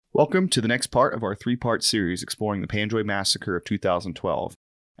Welcome to the next part of our three-part series exploring the Panjwai Massacre of 2012,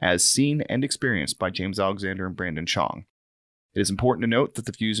 as seen and experienced by James Alexander and Brandon Chong. It is important to note that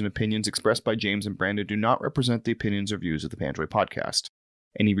the views and opinions expressed by James and Brandon do not represent the opinions or views of the Panjwai podcast.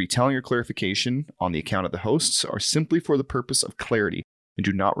 Any retelling or clarification on the account of the hosts are simply for the purpose of clarity and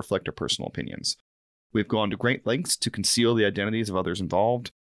do not reflect our personal opinions. We have gone to great lengths to conceal the identities of others involved,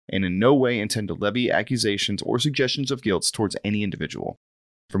 and in no way intend to levy accusations or suggestions of guilt towards any individual.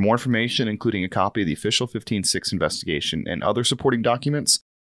 For more information, including a copy of the official 15-6 investigation and other supporting documents,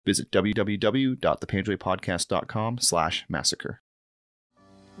 visit www.thepanjwaipodcast.com/massacre.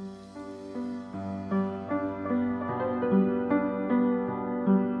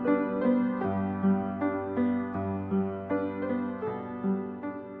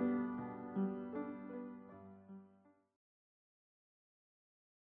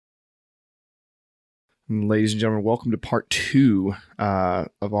 Ladies and gentlemen, welcome to part 2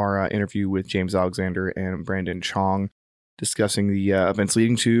 of our interview with James Alexander and Brandon Chong, discussing the events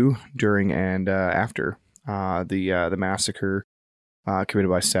leading to, during, and after the massacre committed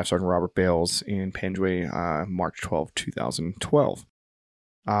by Staff Sergeant Robert Bales in Panjwai, March 12, 2012.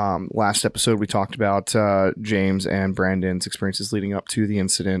 Last episode, we talked about James and Brandon's experiences leading up to the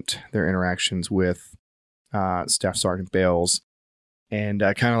incident, their interactions with Staff Sergeant Bales, and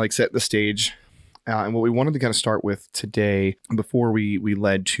kind of like set the stage. And what we wanted to kind of start with today, before we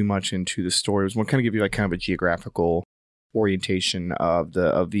led too much into the story, was we want to kind of give you like kind of a geographical orientation of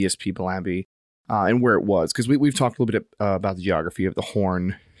VSP Belambie and where it was, because we've talked a little bit about the geography of the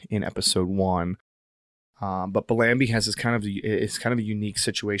Horn in episode 1. But Belambie has this kind of a unique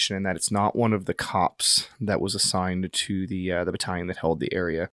situation in that it's not one of the cops that was assigned to the battalion that held the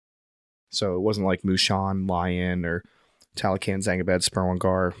area. So it wasn't like Mushan, Lion, or Talakan, Zangabad,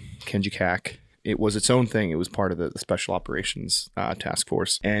 Sperwangar, Kenjikak. It was its own thing. It was part of the Special Operations Task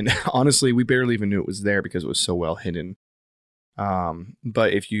Force. And honestly, we barely even knew it was there because it was so well hidden.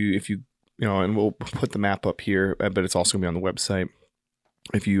 But if you and we'll put the map up here, but it's also going to be on the website.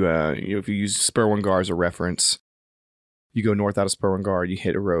 If you use Sperwangar as a reference, you go north out of Sperwangar, you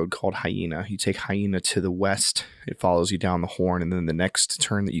hit a road called Hyena. You take Hyena to the west. It follows you down the Horn. And then the next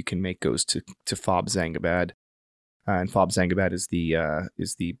turn that you can make goes to Fob Zangabad. And Fob Zangabad is the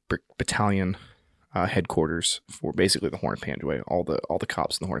battalion headquarters for basically the Horn of Panjwai. All the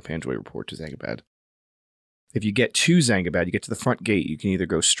cops in the Horn of Panjwai report to Zangabad. If you get to Zangabad, you get to the front gate, you can either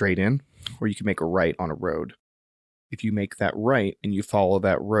go straight in or you can make a right on a road. If you make that right and you follow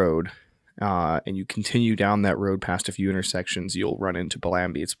that road and you continue down that road past a few intersections, you'll run into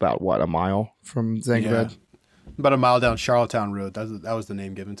Belambie. It's about, a mile from Zangabad? Yeah. About a mile down Charlottetown Road. That was the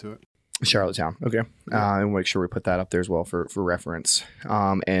name given to it. Charlottetown. Okay. And we'll make sure we put that up there as well for reference.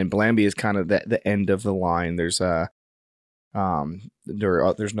 And Belambie is kind of the end of the line. There's there's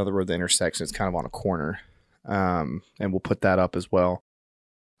another road that intersects. It's kind of on a corner. And we'll put that up as well.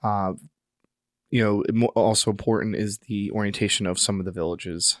 Also important is the orientation of some of the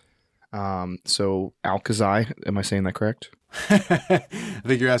villages. So Alcazai, am I saying that correct? I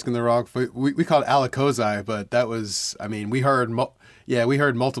think you're asking the wrong. We call it Alakozai, but that was, we heard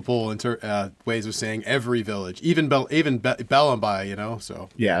multiple ways of saying every village, even Belambie, so.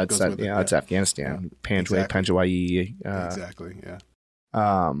 Yeah, that's Afghanistan. Yeah. Panjwai, Panjwai. Exactly, yeah.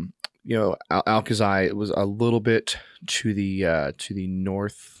 Alcazai was a little bit to the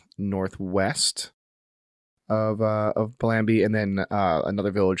northwest of Belambie, and then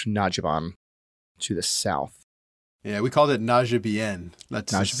another village, Najaban, to the south. Yeah, we called it Najibien.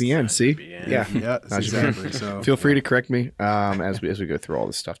 Najibien, see? Yeah, exactly. So feel free to correct me as we go through all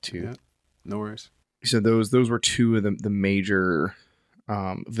this stuff too. Yeah, no worries. So those were two of the major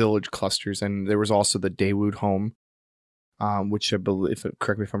village clusters, and there was also the Dawood home, which I believe,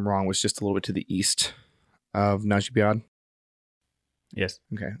 correct me if I'm wrong, was just a little bit to the east of Najibiad. Yes.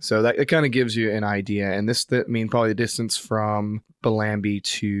 Okay, so that kind of gives you an idea, and probably the distance from Belambie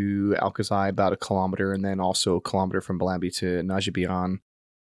to Alcazai about 1 kilometer, and then also 1 kilometer from Belambie to Najibian.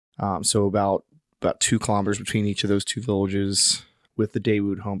 So about 2 kilometers between each of those two villages, with the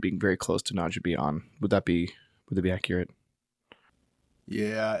Dawood home being very close to Najibian. Would that be accurate?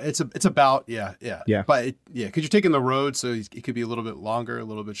 Yeah, it's about yeah. But because you're taking the road, so it could be a little bit longer, a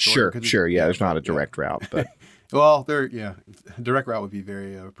little bit shorter. Sure. Yeah, there's not a direct route, but well, direct route would be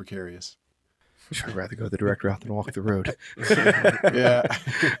very precarious. I'd rather go the direct route than walk the road. Yeah.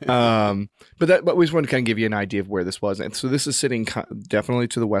 But we just wanted to kind of give you an idea of where this was, and so this is sitting definitely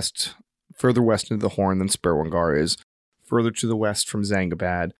to the west, further west into the Horn than Sperwangar is, further to the west from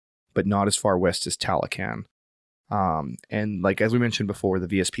Zangabad, but not as far west as Talakan. And like, as we mentioned before, the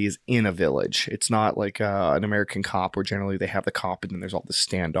VSP is in a village. It's not like an American cop where generally they have the cop and then there's all this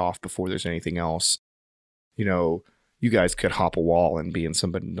standoff before there's anything else. You know, you guys could hop a wall and be in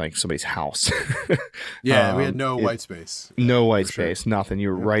somebody's house. Yeah, we had no white space. No white space, nothing. You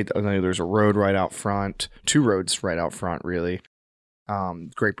were right. There's a road right out front, 2 roads right out front, really.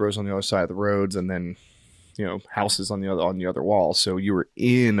 Grape rows on the other side of the roads, and then, you know, houses on the other wall. So you were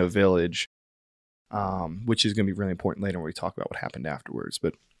in a village, which is going to be really important later when we talk about what happened afterwards.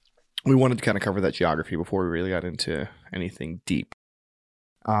 But we wanted to kind of cover that geography before we really got into anything deep.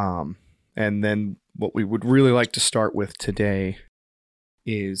 And then what we would really like to start with today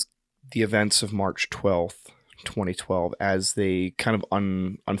is the events of March 12th, 2012, as they kind of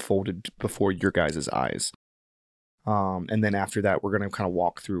unfolded before your guys' eyes. And then after that, we're going to kind of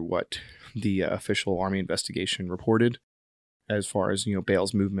walk through what the official Army investigation reported as far as, you know,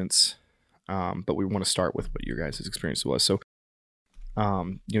 Bale's movements. But we want to start with what your guys' experience was. So,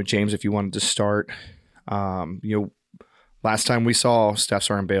 you know, James, if you wanted to start, you know, last time we saw Staff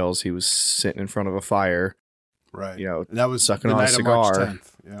Sergeant Bales, he was sitting in front of a fire. Right. You know, and that was sucking the on a night cigar. Of March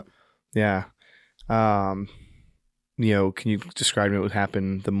 10th. Yeah. You know, can you describe what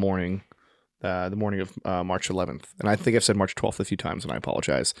happened the morning of March 11th? And I think I've said March 12th a few times, and I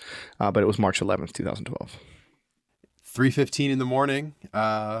apologize. But it was March 11th, 2012. 3:15 in the morning.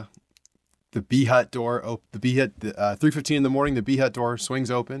 The B hut door. 3:15 in the morning. The B hut door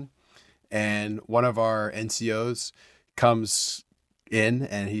swings open, and one of our NCOs comes in,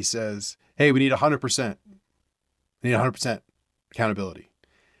 and he says, "Hey, we need 100%. We need 100% accountability."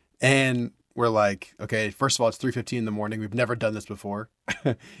 And we're like, okay, first of all, it's 3:15 in the morning. We've never done this before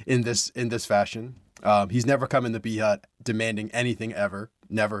in this fashion. He's never come in the B hut demanding anything ever.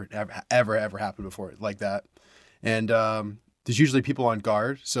 Never, ever happened before like that. And there's usually people on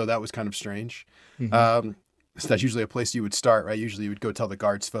guard, so that was kind of strange. Mm-hmm. So that's usually a place you would start, right? Usually you would go tell the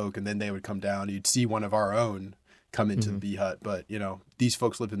guards folk, and then they would come down. You'd see one of our own come into the B hut, but you know, these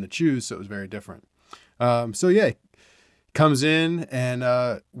folks lived in the Chews, so it was very different. So yeah, comes in,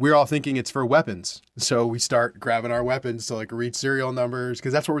 and we're all thinking it's for weapons. So we start grabbing our weapons to like read serial numbers,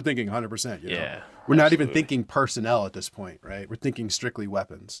 because that's what we're thinking 100%. You know? We're not even thinking personnel at this point, right? We're thinking strictly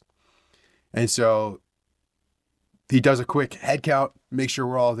weapons. And so he does a quick head count, make sure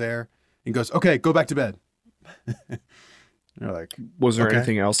we're all there, and goes, okay, go back to bed. You're like, was there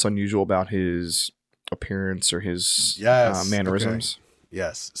anything else unusual about his appearance or his mannerisms? Okay.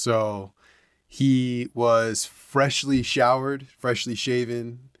 Yes. So he was freshly showered, freshly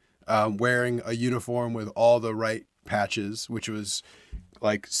shaven, wearing a uniform with all the right patches, which was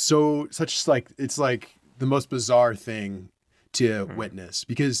like it's like the most bizarre thing to witness,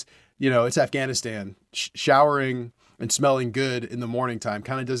 because, you know, it's Afghanistan. Showering and smelling good in the morning time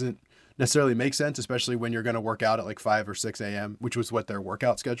kind of doesn't necessarily make sense, especially when you're going to work out at like 5 or 6 a.m., which was what their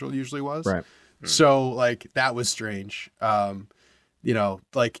workout schedule usually was. Right. So like that was strange. You know,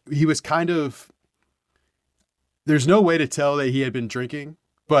 like he was kind of, there's no way to tell that he had been drinking,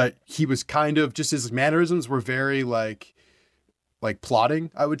 but he was kind of, just his mannerisms were very like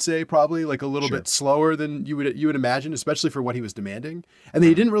plotting, I would say, probably like a little bit slower than you would imagine, especially for what he was demanding. And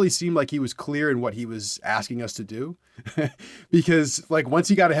he didn't really seem like he was clear in what he was asking us to do, because like once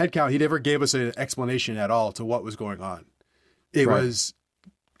he got a head count, he never gave us an explanation at all to what was going on. It was,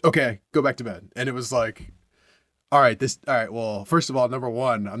 okay, go back to bed. And it was like, all right, well, first of all, number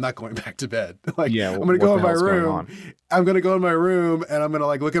one, I'm not going back to bed. Like, I'm going to go in my room. I'm going to go in my room, and I'm going to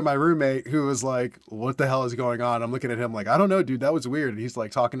like look at my roommate, who was like, what the hell is going on? I'm looking at him like, I don't know, dude, that was weird. And he's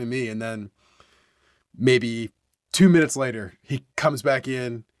like talking to me. And then maybe 2 minutes later, he comes back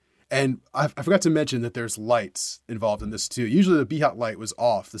in, and I forgot to mention that there's lights involved in this too. Usually the B-Hut light was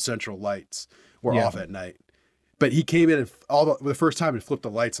off. The central lights were off at night. But he came in and the first time and flipped the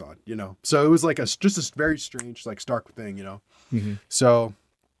lights on, you know? So it was like just a very strange, like Stark thing, you know? Mm-hmm. So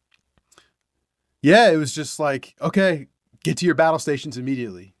yeah, it was just like, okay, get to your battle stations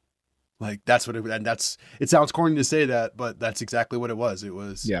immedially. Like that's what it sounds corny to say that, but that's exactly what it was. It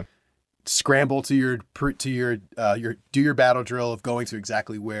was scramble to your do your battle drill of going to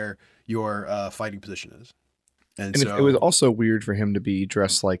exactly where your fighting position is. And so, it was also weird for him to be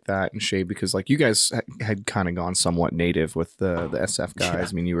dressed like that and shaved, because like you guys had kind of gone somewhat native with the SF guys. Yeah.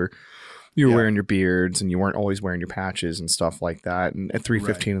 I mean, you were wearing your beards, and you weren't always wearing your patches and stuff like that. And at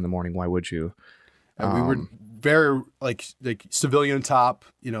 3:15 in the morning, why would you? And we were very like civilian top,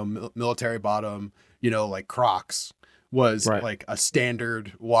 you know, military bottom, you know, like Crocs was like a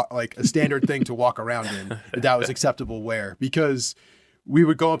standard thing to walk around in. That was acceptable wear, because we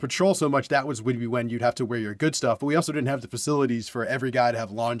would go on patrol so much that would be when you'd have to wear your good stuff. But we also didn't have the facilities for every guy to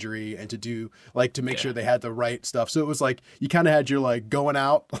have laundry and to do like to make sure they had the right stuff. So it was like you kind of had your like going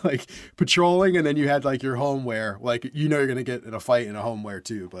out like patrolling, and then you had like your home wear. Like you're gonna get in a fight in a home wear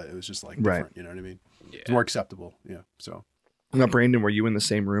too, but it was just like different. You know what I mean? Yeah. It's more acceptable. Yeah. So now, Brandon, were you in the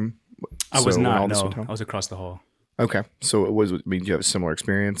same room? I was not. No, I was across the hall. Okay, so it was. I mean, do you have a similar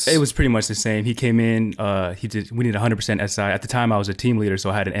experience? It was pretty much the same. He came in. We needed 100% SI. At the time, I was a team leader, so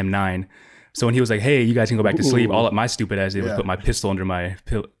I had an M9. So when he was like, "Hey, you guys can go back to sleep," all up my stupid ass did was put my pistol under my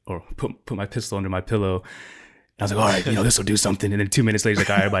pillow, or put my pistol under my pillow. And I was like, "All right, this will do something." And then 2 minutes later, he's like,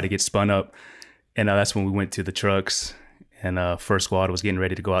 "All right, everybody get spun up." And that's when we went to the trucks, and first squad was getting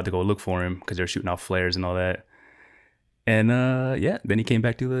ready to go out to go look for him because they were shooting off flares and all that. And then he came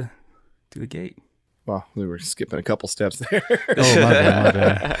back to the gate. Well, we were skipping a couple steps there. Oh, my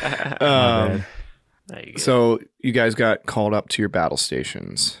bad. So you guys got called up to your battle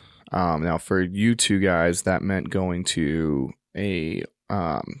stations. Now, for you two guys, that meant going to a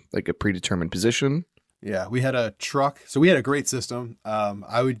predetermined position. Yeah, we had a truck. So we had a great system.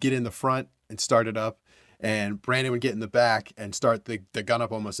 I would get in the front and start it up, and Brandon would get in the back and start the gun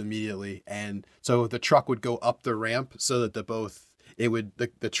up almost immediately. And so the truck would go up the ramp so that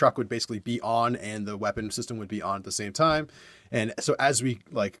the truck would basically be on and the weapon system would be on at the same time. And so as we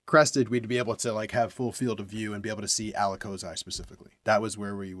like crested, we'd be able to like have full field of view and be able to see Alakozai specifically. That was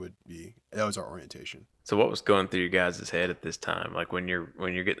where we would be. That was our orientation. So what was going through your guys' head at this time? Like when you're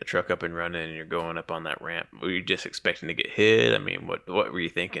getting the truck up and running and you're going up on that ramp, were you just expecting to get hit? I mean, what were you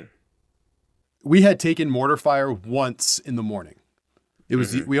thinking? We had taken mortar fire once in the morning. It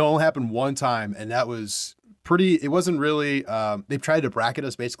was we only happened one time, and that was it wasn't really, they've tried to bracket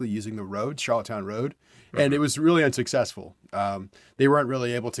us basically using the road, Charlottetown Road, and it was really unsuccessful. They weren't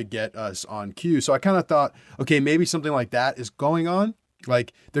really able to get us on cue. So I kind of thought, okay, maybe something like that is going on.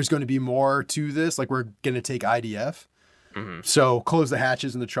 Like there's going to be more to this. Like we're going to take IDF. So close the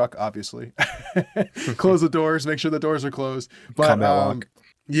hatches in the truck, obviously. Close the doors, make sure the doors are closed. But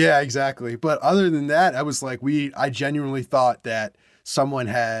yeah, exactly. But other than that, I was like, I genuinely thought that someone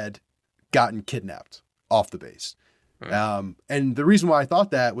had gotten kidnapped off the base. And the reason why I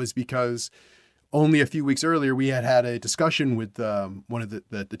thought that was because only a few weeks earlier, we had a discussion with one of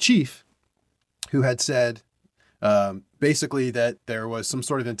the chief who had said basically that there was some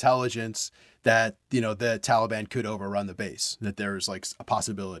sort of intelligence that, the Taliban could overrun the base, that there's like a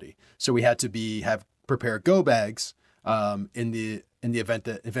possibility. So we had to have prepared go bags in the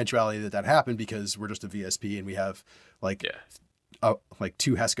eventuality that happened, because we're just a VSP and we have like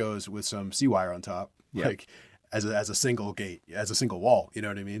 2 HESCOs with some sea wire on top. Like as a single gate, as a single wall, you know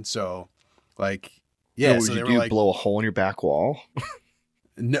what I mean? So like, yeah. So they were like, blow a hole in your back wall?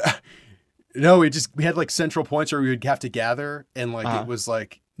 No, we had like central points where we would have to gather, and like it was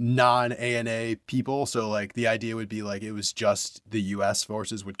like non-ANA people. So like the idea would be like, it was just the US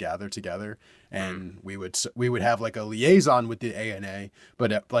forces would gather together, and we would have like a liaison with the ANA,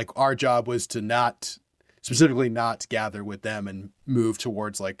 but like our job was to specifically not gather with them and move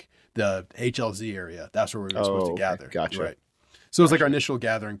towards like the HLZ area. That's where we were supposed to gather. Gotcha. Right. So it was like our initial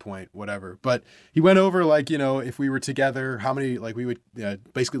gathering point, whatever. But he went over like, if we were together, how many, like we would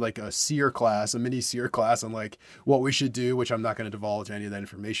basically like a SEER class, a mini SEER class on like what we should do, which I'm not going to divulge any of that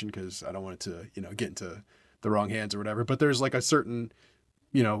information because I don't want it to, get into the wrong hands or whatever. But there's like a certain,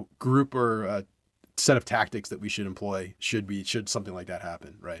 group or set of tactics that we should employ should something like that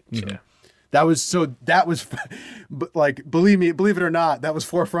happen. Right. Mm-hmm. So that was like, believe it or not, that was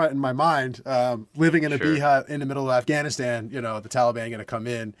forefront in my mind. Living in a beehive in the middle of Afghanistan, the Taliban going to come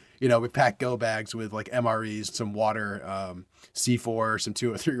in, we pack go bags with like MREs, some water, C4, some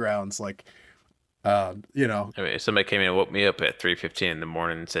 203 rounds. Like, I mean, if somebody came in and woke me up at 3:15 in the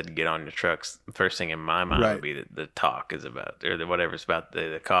morning and said, get on your trucks, the first thing in my mind would be the talk is about, or whatever's about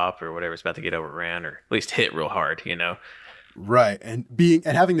the cop or whatever's about to get overran, or at least hit real hard, Right. And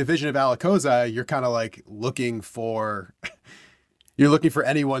having the vision of Alakozai, you're kind of like looking for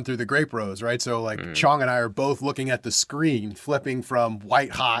anyone through the grape rows, right? So like Chong and I are both looking at the screen, flipping from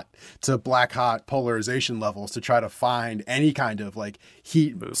white hot to black hot polarization levels to try to find any kind of like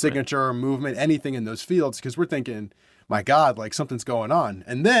heat signature or movement, anything in those fields. Cause we're thinking, my God, like something's going on.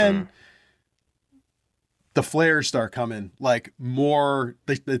 And then the flares start coming, like more,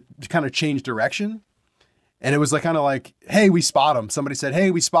 they kind of change direction. And it was like kind of like, hey, we spot him. Somebody said, hey,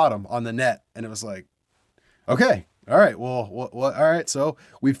 we spot him on the net. And it was like, okay, all right, well, what, all right. So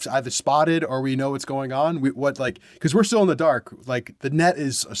we've either spotted or we know what's going on. Because we're still in the dark. Like the net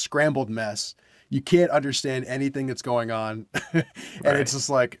is a scrambled mess. You can't understand anything that's going on. And it's just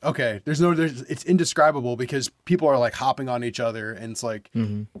like, okay, it's indescribable because people are like hopping on each other and it's like,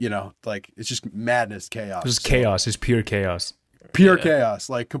 you know, like it's just madness, chaos. It's chaos. It's pure chaos. Pure chaos,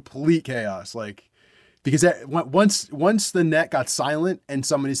 like complete chaos. Like, because once the net got silent and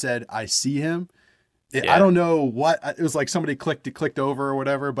somebody said, I see him, I don't know what, it was like somebody clicked over or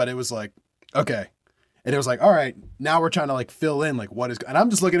whatever, but it was like, okay. And it was like, all right, now we're trying to like fill in like what is, and I'm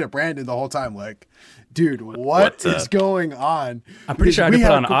just looking at Brandon the whole time like, dude, what is going on? I'm pretty sure I could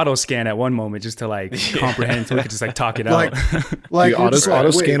put on auto scan at one moment just to like comprehend, so we could just like talk it out. Like auto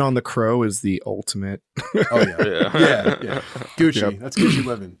scan on the Crow is the ultimate. Oh yeah. Gucci, that's Gucci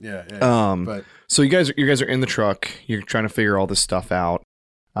living. Yeah. But so you guys are in the truck. You're trying to figure all this stuff out.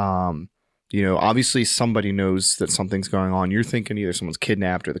 You know, obviously somebody knows that something's going on. You're thinking either someone's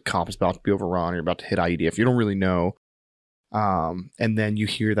kidnapped or the cop is about to be overrun or you're about to hit IEDF. You don't really know. And then you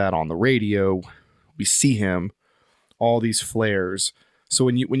hear that on the radio. We see him, all these flares. So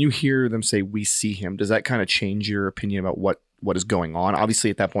when you hear them say, we see him, does that kind of change your opinion about what is going on? Obviously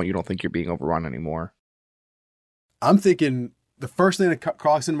at that point, you don't think you're being overrun anymore. I'm thinking the first thing that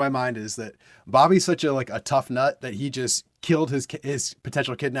crosses in my mind is that Bobby's such a tough nut that he just killed his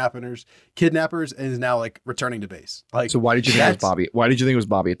potential kidnappers and is now like returning to base. Like, so why did you think it was Bobby? Why did you think it was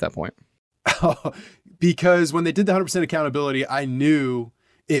Bobby at that point? Because when they did the 100% accountability, I knew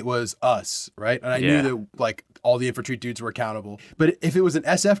it was us, right? And I knew that like all the infantry dudes were accountable. But if it was an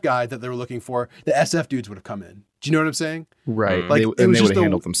SF guy that they were looking for, the SF dudes would have come in. Do you know what I'm saying? Right. Like they would have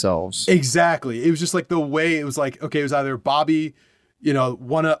handled themselves. Exactly. It was just like the way it was like, okay, it was either Bobby, you know,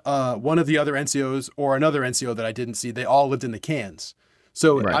 one of the other NCOs or another NCO that I didn't see. They all lived in the cans.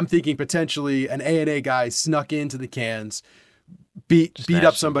 So I'm thinking potentially an A&A guy snuck into the cans, beat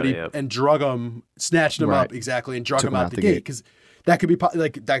up somebody and drug them, snatched them up, exactly, and drug them out the gate. Because that could be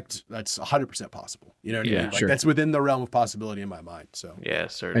that's 100% possible. You know what I mean? Like, sure. That's within the realm of possibility in my mind. So yeah,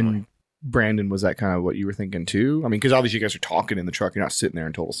 certainly. And Brandon, was that kind of what you were thinking too? I mean, because obviously you guys are talking in the truck. You're not sitting there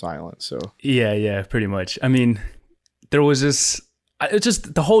in total silence. So yeah, pretty much. I mean, there was this. It's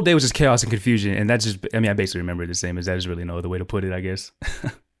just the whole day was just chaos and confusion, and that's just. I mean, I basically remember it the same as that. Is really no other way to put it, I guess.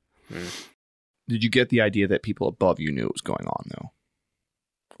 Did you get the idea that people above you knew what was going on though,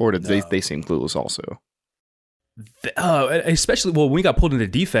 or did they seem clueless also? Especially when we got pulled into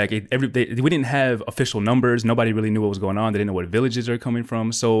defect, we didn't have official numbers. Nobody really knew what was going on. They didn't know what villages are coming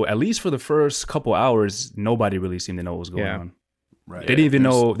from. So at least for the first couple hours, nobody really seemed to know what was going on. Right. They didn't even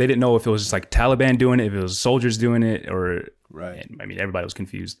know. They didn't know if it was just like Taliban doing it, if it was soldiers doing it, or right. I mean, everybody was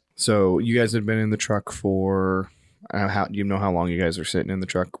confused. So you guys had been in the truck for how long you guys were sitting in the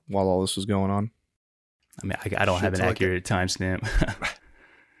truck while all this was going on? I mean, I don't have an accurate timestamp.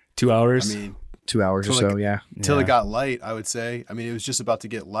 2 hours. I mean, 2 hours or so, yeah. Until it got light, I would say. I mean, it was just about to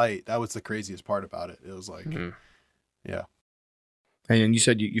get light. That was the craziest part about it. It was like, yeah. And you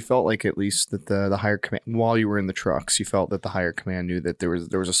said you felt like at least that the higher command, while you were in the trucks, you felt that the higher command knew that there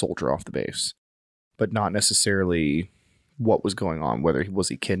was a soldier off the base, but not necessarily what was going on. Whether was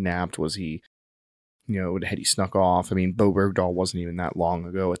he kidnapped, was he, had he snuck off? I mean, Bo Bergdahl wasn't even that long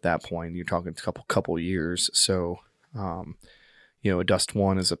ago at that point. You're talking a couple years. So, a Dust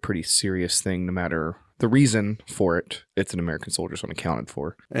 1 is a pretty serious thing, no matter the reason for it. It's an American soldier, so unaccounted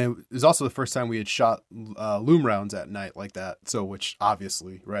for. And it was also the first time we had shot loom rounds at night like that. So, which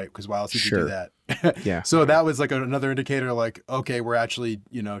obviously, right? Because why else would you do that? Yeah. So that was like another indicator, like, okay, we're actually,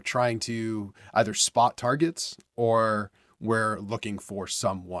 trying to either spot targets or we're looking for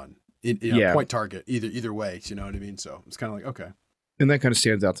someone. Point target, either way. You know what I mean? So it's kind of like, okay. And that kind of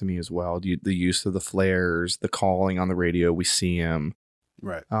stands out to me as well. The use of the flares, the calling on the radio, we see him.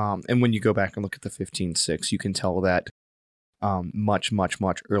 Right. And when you go back and look at the 15-6, you can tell that much, much,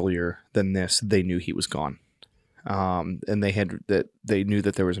 much earlier than this, they knew he was gone. And they knew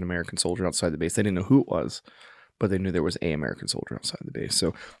that there was an American soldier outside the base. They didn't know who it was, but they knew there was an American soldier outside the base.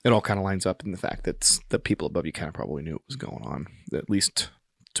 So it all kind of lines up in the fact that the people above you kind of probably knew what was going on, at least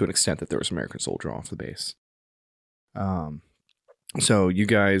to an extent that there was an American soldier off the base. So you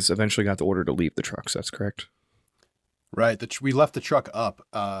guys eventually got the order to leave the trucks. That's correct? Right. We left the truck up.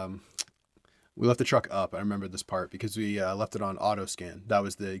 I remember this part because we left it on auto scan. That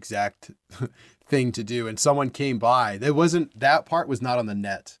was the exact thing to do. And someone came by. That part was not on the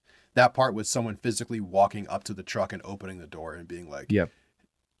net. That part was someone physically walking up to the truck and opening the door and being like, yep.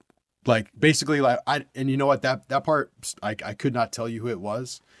 Like basically like and you know what, that part I could not tell you who it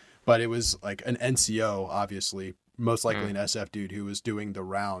was, but it was like an NCO, obviously, most likely an SF dude who was doing the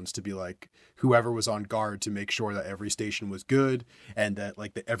rounds to be like whoever was on guard to make sure that every station was good and that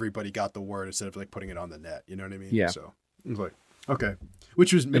like everybody got the word instead of like putting it on the net. You know what I mean? Yeah. So it was like, Okay.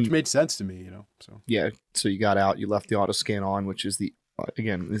 Which made sense to me, you know. So yeah, so you got out, you left the auto scan on, which is the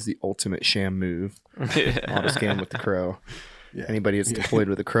ultimate sham move. Auto scan with the crow. Yeah. Anybody that's deployed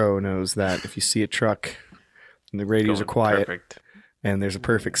with a crow knows that if you see a truck and the radios are quiet and there's a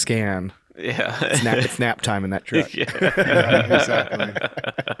perfect scan, it's nap time in that truck.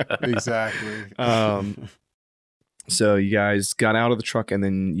 Exactly. So you guys got out of the truck and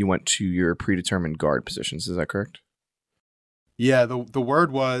then you went to your predetermined guard positions. Is that correct? Yeah, the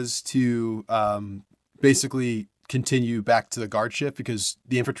word was to basically continue back to the guard shift because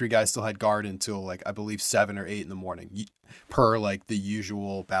the infantry guys still had guard until like I believe 7 or 8 in the morning per like the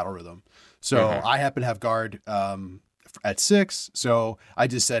usual battle rhythm. So I happen to have guard at 6. So I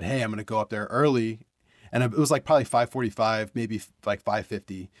just said, hey, I'm going to go up there early. And it was like probably 5:45, maybe like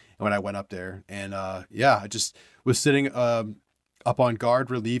 5:50 when I went up there. And I just was sitting up on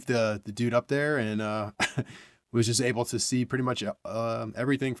guard, relieved the dude up there, and was just able to see pretty much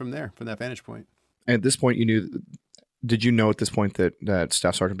everything from there, from that vantage point. And at this point, did you know at this point that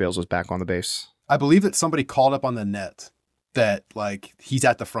Staff Sergeant Bales was back on the base? I believe that somebody called up on the net that like he's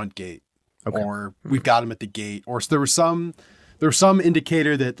at the front gate, or we've got him at the gate, or there was some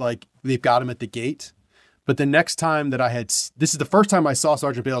indicator that like they've got him at the gate. But the next time that this is the first time I saw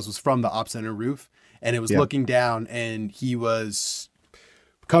Sergeant Bales was from the op center roof, and it was looking down, and he was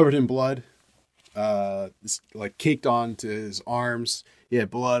covered in blood, like caked onto his arms. He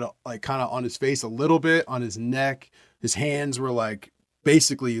had blood like kind of on his face a little bit, on his neck. His hands were like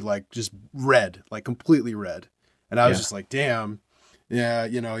basically like just red, like completely red. And I was just like, damn. Yeah,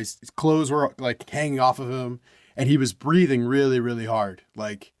 you know, his clothes were like hanging off of him, and he was breathing really, really hard,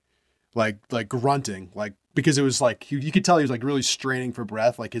 like grunting, like because it was like you could tell he was like really straining for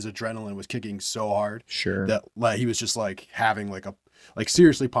breath, like his adrenaline was kicking so hard. Sure. That like he was just like having like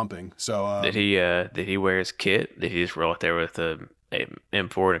seriously pumping. So did he wear his kit? Did he just roll out there with a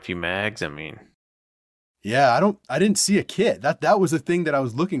M4 and a few mags? I mean, yeah, I didn't see a kit. That was the thing that I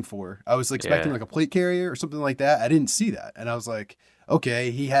was looking for. I was expecting like a plate carrier or something like that. I didn't see that, and I was like,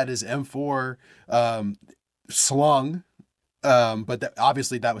 okay, he had his M4 slung. But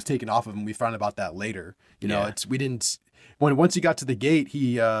obviously that was taken off of him. We found about that later. You know, once he got to the gate,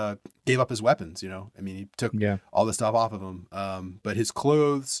 he gave up his weapons, you know. I mean, he took all the stuff off of him. But his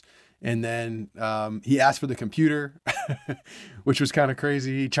clothes, and then he asked for the computer, which was kind of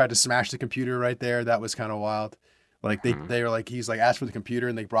crazy. He tried to smash the computer right there. That was kind of wild. Like they were like, he's like asked for the computer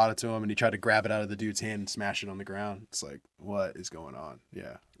and they brought it to him and he tried to grab it out of the dude's hand and smash it on the ground. It's like, what is going on?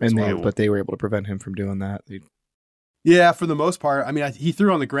 Yeah. But they were able to prevent him from doing that. Yeah, for the most part. I mean, he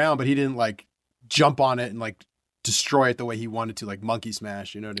threw on the ground, but he didn't like jump on it and like destroy it the way he wanted to, like monkey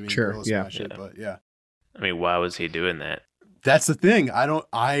smash. You know what I mean? Sure. Smash it, but yeah. I mean, why was he doing that? That's the thing.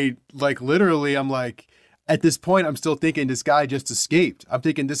 I like literally. I'm like, at this point, I'm still thinking this guy just escaped. I'm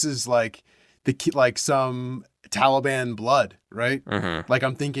thinking this is like some Taliban blood, right? Mm-hmm. Like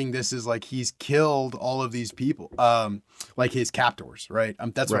I'm thinking this is like he's killed all of these people, like his captors, right?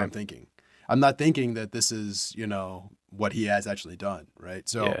 That's what I'm thinking. I'm not thinking that this is, you know, what he has actually done, right?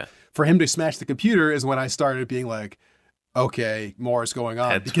 So for him to smash the computer is when I started being like, okay, more is going on.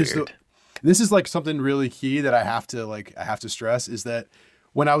 That's because weird. This is like something really key that I have to stress is that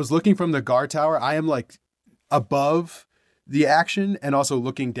when I was looking from the guard tower, I am like above the action and also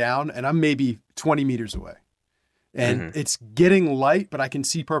looking down, and I'm maybe 20 meters away. And it's getting light, but I can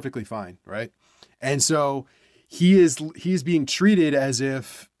see perfectly fine, right? And so he's being treated as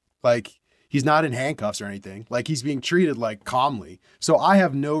if like he's not in handcuffs or anything. Like he's being treated like calmly. So I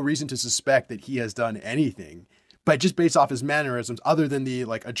have no reason to suspect that he has done anything, but just based off his mannerisms, other than the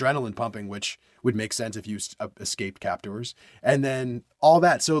like adrenaline pumping, which would make sense if you escaped captors, and then all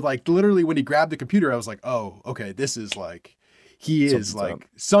that. So like literally when he grabbed the computer, I was like, oh, okay, this is like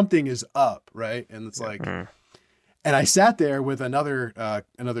something is up, right? And it's like. And I sat there with another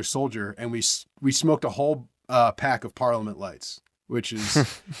soldier, and we smoked a whole pack of Parliament lights, which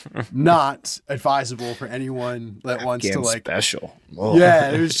is not advisable for anyone that wants to like special. Whoa.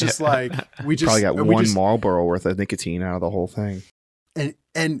 Yeah, it was just like we just probably got one Marlboro worth of nicotine out of the whole thing.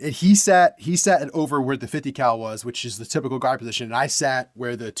 And he sat over where the 50 cal was, which is the typical guard position, and I sat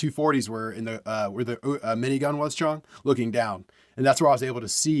where the 240s were in the where the minigun was strung, looking down. And that's where I was able to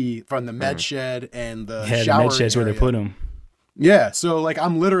see from the med shed and the shower. The med shed's where they put him. Yeah, so like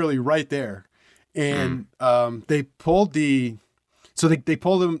I'm literally right there, and they pulled they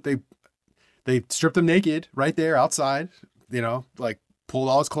pulled him. They stripped him naked right there outside. You know, like pulled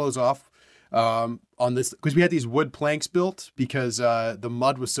all his clothes off. On this, because we had these wood planks built because the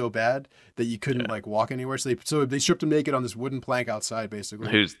mud was so bad that you couldn't like walk anywhere. So they stripped him naked on this wooden plank outside, basically.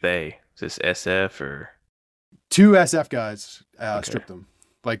 Who's they? Is this SF or? 2 SF guys Okay. stripped them.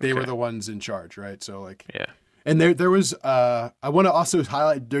 Like they were Okay. the ones in charge, right? So like, Yeah. and there was I want to also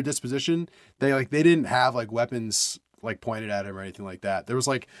highlight their disposition. They didn't have like weapons like pointed at him or anything like that. There was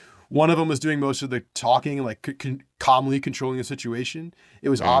like one of them was doing most of the talking and like calmly controlling the situation. It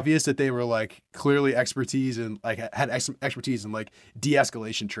was obvious that they were like clearly expertise and like had expertise in like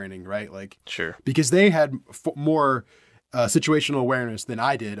de-escalation training, right? Like Sure. because they had more situational awareness than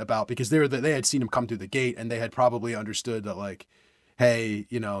I did about, because they had seen him come through the gate and they had probably understood that like, hey,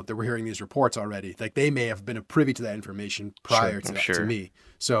 you know, that we're hearing these reports already. Like they may have been privy to that information prior to me.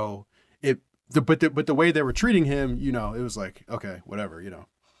 So but the way they were treating him, you know, it was like, okay, whatever, you know.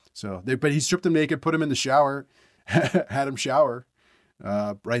 So but he stripped him naked, put him in the shower, had him shower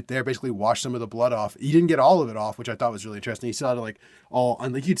right there, basically washed some of the blood off. He didn't get all of it off, which I thought was really interesting. He still had like all,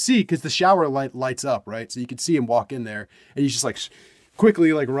 and like you'd see, because the shower lights up, right? So you could see him walk in there and he's just like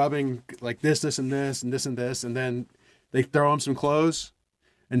quickly like rubbing like this and this and this and this. And then they throw him some clothes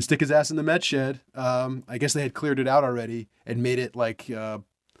and stick his ass in the med shed. I guess they had cleared it out already and made it like,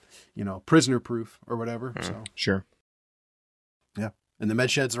 you know, prisoner proof or whatever. So Sure. yeah. And the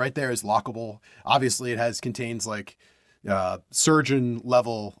med shed's right there, is lockable. Obviously it contains like surgeon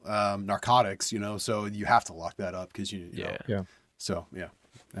level narcotics, you know, so you have to lock that up because you know. Yeah. So yeah.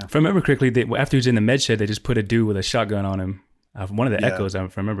 If I remember correctly, after he was in the med shed, they just put a dude with a shotgun on him. One of the echoes,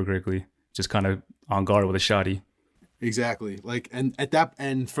 if I remember correctly, just kind of on guard with a shotty. Exactly. Like,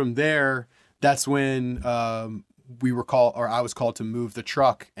 and from there, that's when we were called, or I was called to move the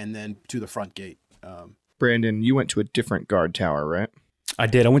truck and then to the front gate. Brandon, you went to a different guard tower, right? I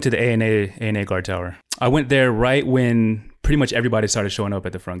did. I went to the A&A guard tower. I went there right when pretty much everybody started showing up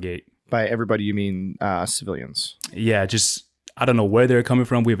at the front gate. By everybody, you mean civilians? Yeah, just, I don't know where they're coming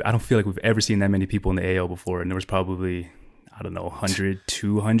from. I don't feel like we've ever seen that many people in the AO before. And there was probably, I don't know, 100,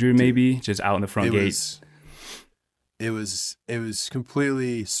 200 maybe, just out in the front gate. It was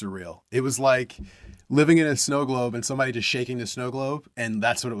completely surreal. It was like living in a snow globe and somebody just shaking the snow globe. And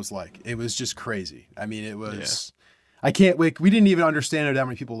that's what it was like. It was just crazy. I mean, it was, I can't wait. We didn't even understand there were that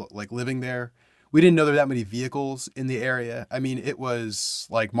many people like living there. We didn't know there were that many vehicles in the area. I mean, it was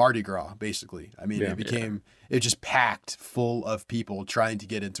like Mardi Gras, basically. I mean, it just packed full of people trying to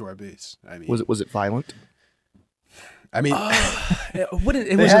get into our base. I mean, was it violent? I mean,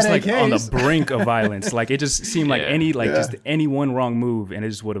 it was just like on the brink of violence. Like it just seemed like just any one wrong move, and it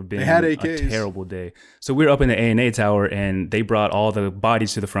just would have been a terrible day. So we were up in the A&A tower, and they brought all the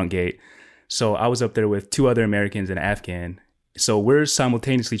bodies to the front gate. So I was up there with 2 other Americans and an Afghan. So we're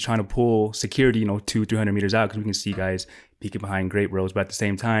simultaneously trying to pull security, you know, 200-300 meters out because we can see guys peeking behind grape rows. But at the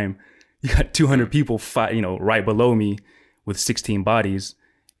same time, you got 200 people, right below me with 16 bodies.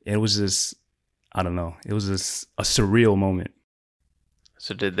 It was just, I don't know. It was just a surreal moment.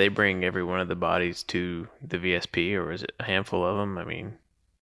 So did they bring every one of the bodies to the VSP, or was it a handful of them? I mean,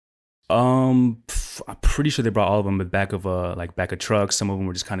 I'm pretty sure they brought all of them in the back of trucks. Some of them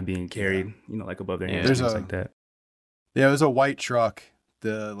were just kind of being carried, you know, like above their heads, things like that. Yeah, it was a white truck.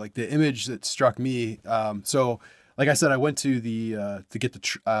 The image that struck me. So like I said, I went to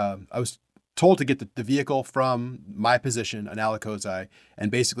I was told to get the vehicle from my position in Alakozai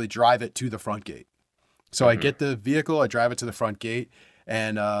and basically drive it to the front gate. So I get the vehicle, I drive it to the front gate,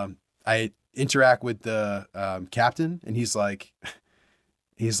 and I interact with the captain, and he's like,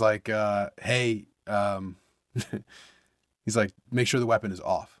 hey, he's like, make sure the weapon is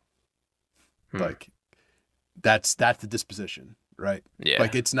off. Like, that's the disposition, right? Yeah.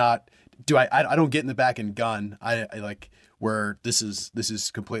 Like it's not. I don't get in the back and gun. I like where this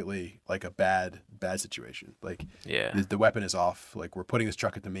is completely like a bad situation. Like the weapon is off. Like we're putting this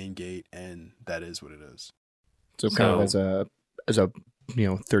truck at the main gate, and that is what it is. So kind of as a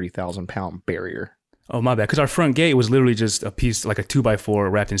 30,000 pound barrier. Oh, my bad. Because our front gate was literally just a piece, like a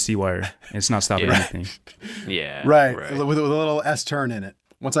 2x4 wrapped in sea wire. And it's not stopping anything. Yeah. Right. With a little S turn in it.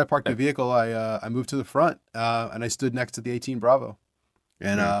 Once I parked the vehicle, I moved to the front and I stood next to the 18 Bravo.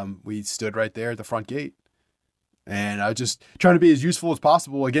 And we stood right there at the front gate. And I was just trying to be as useful as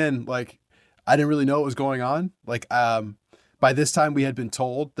possible. Again, like I didn't really know what was going on. Like by this time we had been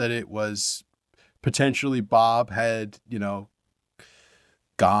told that it was potentially Bob had,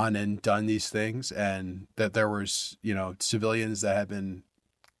 gone and done these things, and that there was, civilians that had been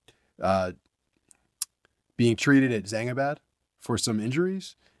being treated at Zangabad for some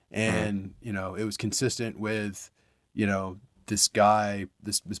injuries. And, it was consistent with, this guy,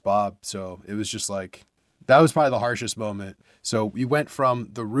 this Bob. So it was just like, that was probably the harshest moment. So we went from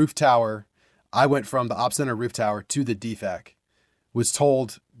the roof tower. I went from the op center roof tower to the DFAC, was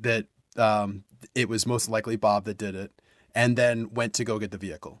told that it was most likely Bob that did it, and then went to go get the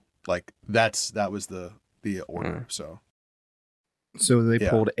vehicle. Like that was the the order. So they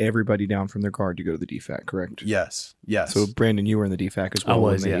pulled everybody down from their guard to go to the DFAC, correct? Yes. So Brandon, you were in the DFAC as well. I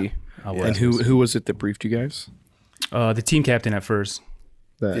was, yeah. I was. And who was it that briefed you guys? The team captain at first.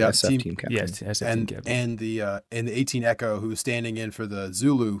 The SF team captain. Yes, SF team captain. And the 18 Echo, who was standing in for the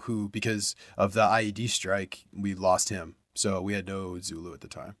Zulu, who, because of the IED strike, we lost him. So we had no Zulu at the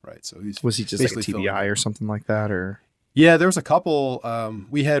time, right? So was he just like a TBI or something like that, or? Yeah, there was a couple.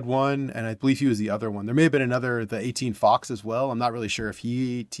 We had one, and I believe he was the other one. There may have been another, the 18 Fox as well. I'm not really sure if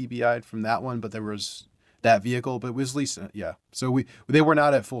he TBI'd from that one, but there was that vehicle. But it was at least, yeah. So they were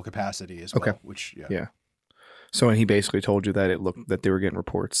not at full capacity as well. Which yeah. So and he basically told you that they were getting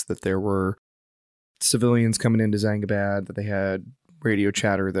reports that there were civilians coming into Zangabad, that they had radio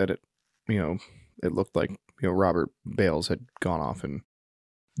chatter that it looked like Robert Bales had gone off and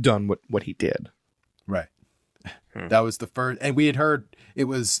done what he did. Right. That was the first, and we had heard it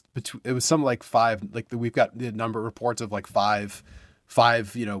was some like 5, like we've got the number of reports of like five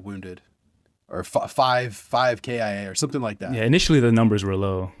wounded, or five KIA or something like that. Yeah, initially the numbers were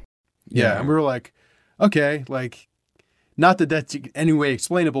low. Yeah, and we were like, okay, like not that that's in any way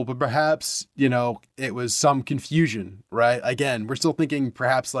explainable, but perhaps it was some confusion, right? Again, we're still thinking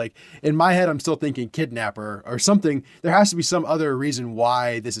perhaps, like in my head, I'm still thinking kidnapper or something. There has to be some other reason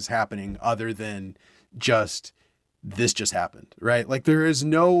why this is happening other than this just happened, right? Like there is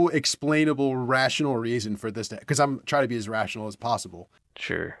no explainable, rational reason for this, because I'm trying to be as rational as possible.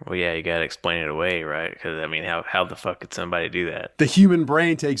 Sure. Well, yeah, you got to explain it away, right? Because I mean, how the fuck could somebody do that? The human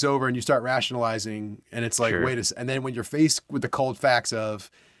brain takes over and you start rationalizing, and it's like, Sure. and then when you're faced with the cold facts and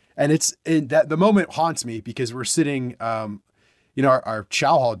it's in that, the moment haunts me because we're sitting, our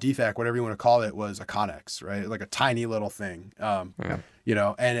chow hall DFAC, whatever you want to call it, was a Connex, right? Like a tiny little thing, and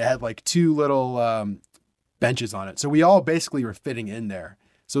it had like 2 little benches on it. So we all basically were fitting in there.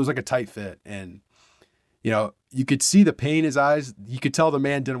 So it was like a tight fit. And, you could see the pain in his eyes. You could tell the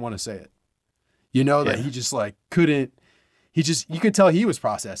man didn't want to say it. That he just like couldn't, you could tell he was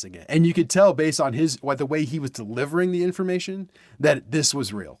processing it. And you could tell based on the way he was delivering the information that this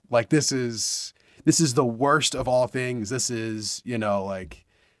was real. Like this is the worst of all things. This is, like,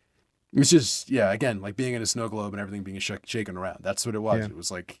 it's just, again, like being in a snow globe and everything being shaken around. That's what it was. Yeah. It was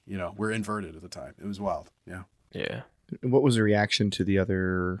like, we're inverted at the time. It was wild. Yeah. Yeah. What was the reaction to the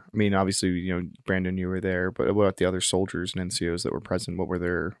other? I mean, obviously, Brandon, you were there, but what about the other soldiers and NCOs that were present? What was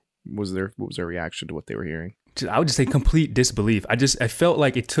their reaction to what they were hearing? I would just say complete disbelief. I felt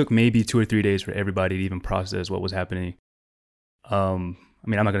like it took maybe 2 or 3 days for everybody to even process what was happening. I mean,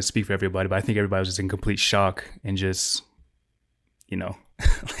 I'm not going to speak for everybody, but I think everybody was just in complete shock and just,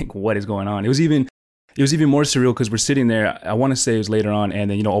 like what is going on? It was even more surreal because we're sitting there. I want to say it was later on, and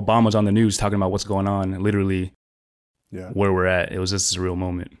then Obama's on the news talking about what's going on, literally, where we're at. It was just a surreal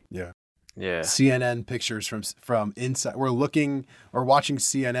moment. Yeah. Yeah. CNN pictures from inside. We're watching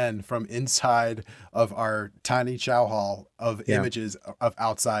CNN from inside of our tiny chow hall of images of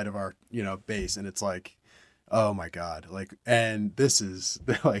outside of our base, and it's like, oh my God, like, and this is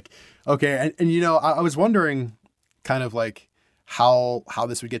like, okay, and I was wondering, kind of like how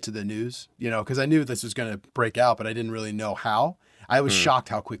this would get to the news, because I knew this was going to break out, but I didn't really know how. I was shocked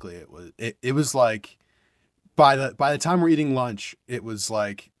how quickly it was. It was like by the time we're eating lunch, it was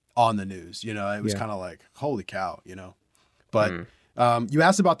like on the news. It was kind of like, holy cow, But you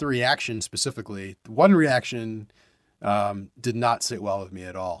asked about the reaction specifically. One reaction did not sit well with me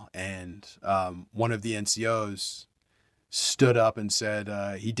at all, and one of the NCOs stood up and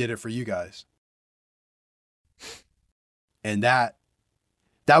said, he did it for you guys. And that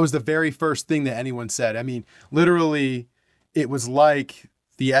was the very first thing that anyone said. I mean, literally, it was like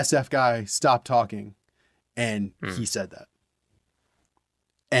the SF guy stopped talking and he said that.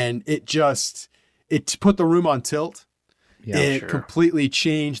 And it put the room on tilt. Yeah, it completely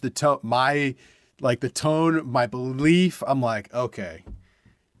changed the tone, my belief. I'm like, okay,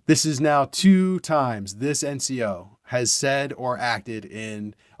 this is now 2 times this NCO has said or acted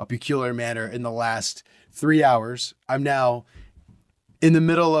in a peculiar manner in the last 3 hours. I'm now in the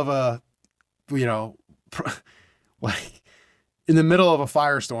middle of like in the middle of a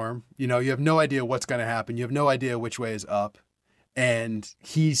firestorm. You have no idea what's going to happen. You have no idea which way is up. And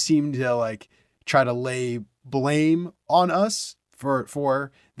he seemed to like try to lay blame on us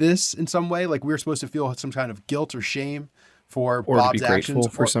for this in some way. Like we're supposed to feel some kind of guilt or shame for or Bob's to be grateful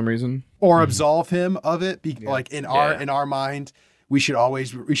actions for some reason, or absolve him of it. Like in our mind, we should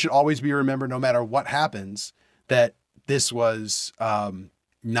always be remembered, no matter what happens, that this was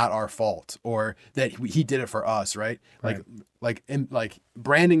not our fault, or that he did it for us, right? Like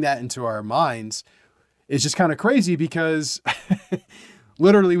branding that into our minds is just kind of crazy because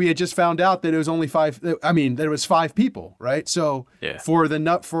literally we had just found out that it was only 5. I mean, that it was 5 people, right? So for the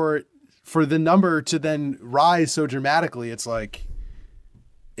number to then rise so dramatically, it's like,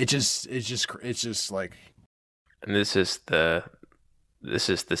 it's just like. And this is the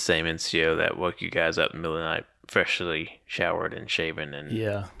same NCO that woke you guys up in the middle of the night, freshly showered and shaven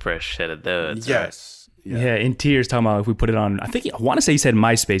and fresh set of duds. Yes. Right? Yeah, in tears, talking about if we put it on. I want to say he said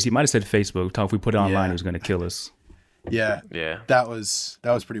MySpace. He might have said Facebook. Talking if we put it online, he was going to kill us. Yeah. That was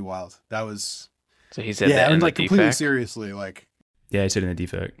pretty wild. That was. So he said that in like the completely defect? seriously, like. Yeah, he said in the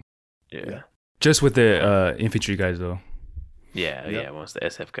defect. Yeah. Just with the infantry guys, though. Yeah. Once the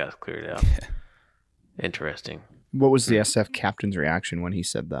SF guys cleared out. Interesting. What was the SF captain's reaction when he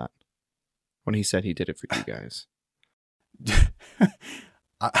said that? When he said he did it for you guys?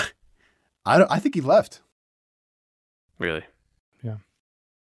 I think he left. Really? Yeah.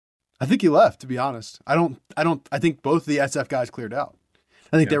 I think he left, to be honest. I think both the SF guys cleared out.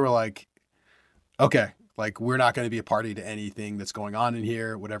 I think they were like, okay, like we're not going to be a party to anything that's going on in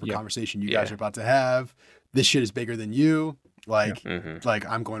here, whatever conversation you guys are about to have. This shit is bigger than you. Like, like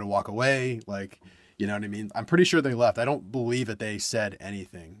I'm going to walk away. Like, you know what I mean? I'm pretty sure they left. I don't believe that they said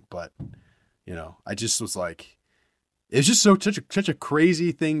anything, but you know, I just was like, it's just such a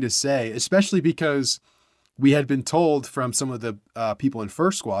crazy thing to say, especially because we had been told from some of the people in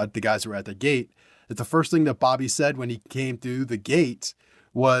First Squad, the guys who were at the gate, that the first thing that Bobby said when he came through the gate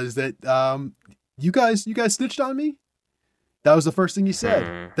was that you guys snitched on me. That was the first thing he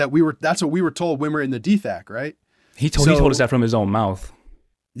said. That's what we were told when we were in the DFAC, right? He told us that from his own mouth.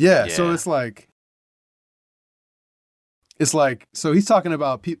 Yeah. So it's like, so he's talking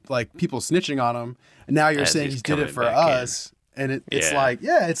about people snitching on him, and now you're saying he did it for us, and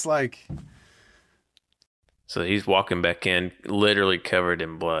it's like. So he's walking back in, literally covered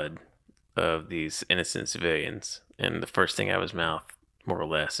in blood of these innocent civilians, and the first thing out of his mouth, more or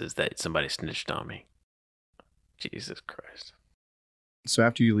less, is that somebody snitched on me. Jesus Christ. So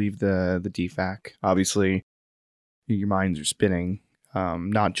after you leave the DFAC, obviously your minds are spinning.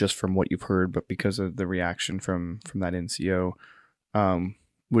 Not just from what you've heard, but because of the reaction from that NCO,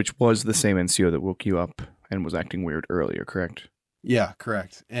 which was the same NCO that woke you up and was acting weird earlier, correct? Yeah,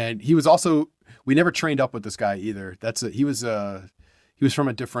 correct. And he was also, we never trained up with this guy either. He was from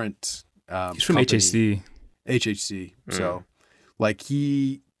a different he's from company. HHC. So like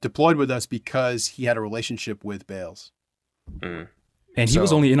he deployed with us because he had a relationship with Bales. And he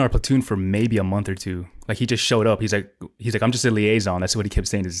was only in our platoon for maybe a month or two. Like he just showed up. He's like, I'm just a liaison. That's what he kept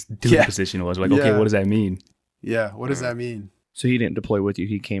saying his duty position was. Like, okay, what does that mean? Yeah, what does that mean? So he didn't deploy with you.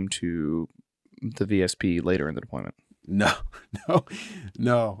 He came to the VSP later in the deployment. No.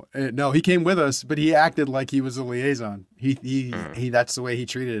 He came with us, but he acted like he was a liaison. He that's the way he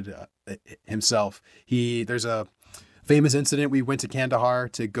treated himself. There's a famous incident. We went to Kandahar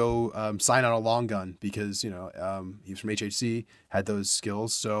to go sign on a long gun because, he was from HHC, had those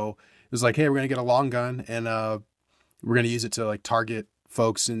skills. So it was like, hey, we're going to get a long gun and we're going to use it to like target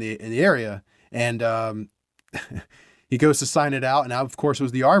folks in the area. And he goes to sign it out. And I, of course,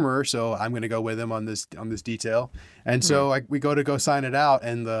 was the armorer. So I'm going to go with him on this detail. And so we go sign it out.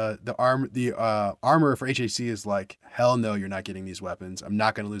 And the armorer for HHC is like, hell no, you're not getting these weapons. I'm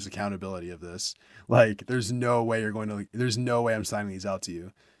not going to lose accountability of this. Like, there's no way I'm signing these out to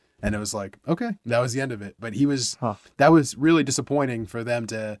you. And it was like, okay, that was the end of it. But that was really disappointing for them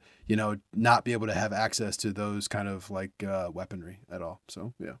to, not be able to have access to those kind of like weaponry at all.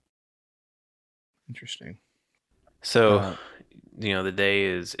 So, yeah. Interesting. So, the day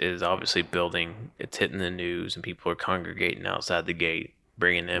is obviously building. It's hitting the news and people are congregating outside the gate,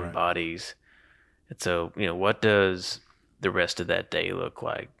 bringing in bodies. And so, what does the rest of that day look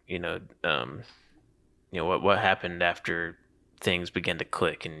like? What happened after things began to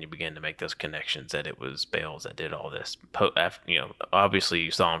click and you began to make those connections that it was Bales that did all this? Obviously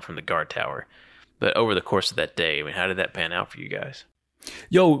you saw him from the guard tower, but over the course of that day, how did that pan out for you guys?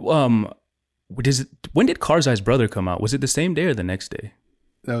 Yo, when did Karzai's brother come out? Was it the same day or the next day?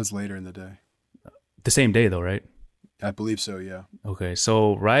 That was later in the day. The same day though, right? I believe so, yeah. Okay,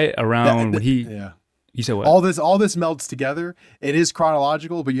 so right around when he... Yeah. You said what? All this melds together. It is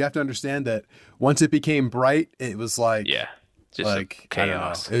chronological, but you have to understand that once it became bright, it was like... Yeah. Just like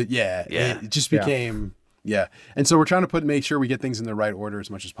chaos. It just became... Yeah. And so we're trying to make sure we get things in the right order as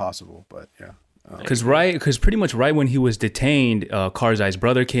much as possible, but yeah. Because pretty much right when he was detained, Karzai's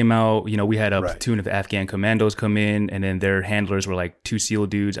brother came out. We had a platoon of Afghan commandos come in, and then their handlers were like 2 SEAL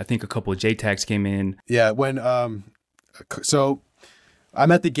dudes. I think a couple of JTACs came in. Yeah, when so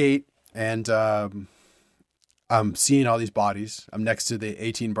I'm at the gate and I'm seeing all these bodies. I'm next to the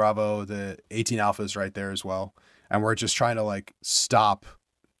 18 Bravo, the 18 Alphas right there as well. and we're just trying to like stop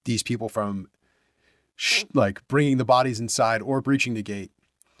these people from like bringing the bodies inside or breaching the gate.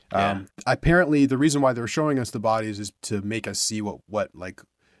 Apparently the reason why they're showing us the bodies is to make us see what like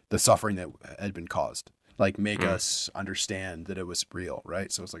the suffering that had been caused, like make us understand that it was real.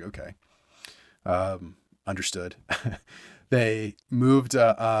 Right. So it's like, okay. Understood. They moved,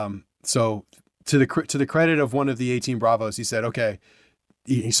 so to the credit of one of the 18 Bravos, he said, okay,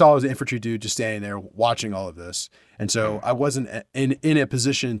 he saw his infantry dude just standing there watching all of this. And so I wasn't in a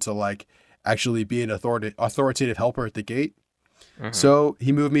position to like actually be an authoritative helper at the gate. So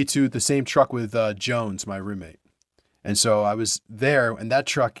he moved me to the same truck with Jones, my roommate. And so I was there, and that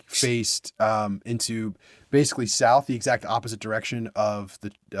truck faced into basically south, the exact opposite direction of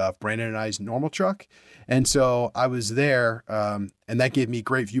the Brandon and I's normal truck. And so I was there, and that gave me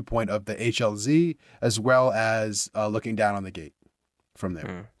great viewpoint of the HLZ as well as looking down on the gate from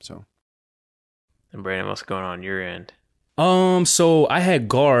there. So, and Brandon, what's going on your end? So I had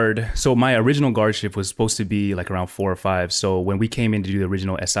guard. So my original guard shift was supposed to be like around 4 or 5. So when we came in to do the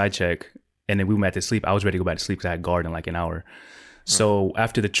original SI check, and then we went to sleep, I was ready to go back to sleep because I had guard in like an hour. So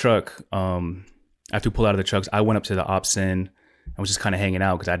after the truck, after we pulled out of the trucks, I went up to the ops end. I was just kind of hanging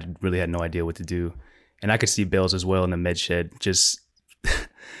out because I really had no idea what to do. And I could see Bales as well in the med shed, just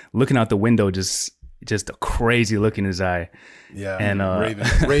looking out the window, just a crazy look in his eye. Yeah, and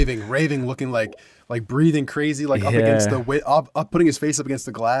raving, looking like breathing crazy, like up against up putting his face up against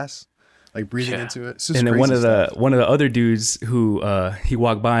the glass, like breathing into it. And then one of the other dudes who he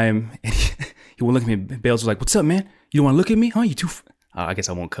walked by him, and he wouldn't look at me. Bales was like, "What's up, man? You don't want to look at me? Huh? You too?" I guess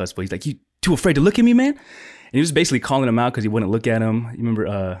I won't cuss, but he's like, "You too afraid to look at me, man?" And he was basically calling him out because he wouldn't look at him. You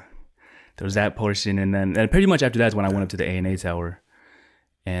remember? There was that portion, and then pretty much after that is when I went up to the A&A tower,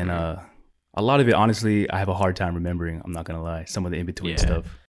 and a lot of it, honestly, I have a hard time remembering. I'm not gonna lie. Some of the in between stuff.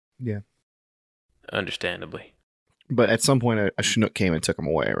 Yeah, understandably. But at some point, a Chinook came and took him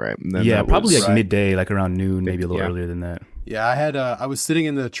away, right? And then probably like midday, like around noon, maybe a little earlier than that. Yeah, I was sitting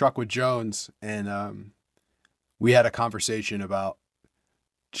in the truck with Jones, and we had a conversation about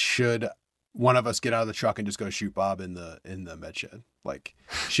should one of us get out of the truck and just go shoot Bob in the med shed. Like,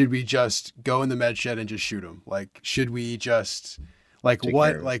 should we just go in the med shed and just shoot him? Like, should we just like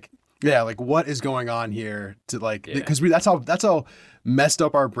what what is going on here to like because that's how messed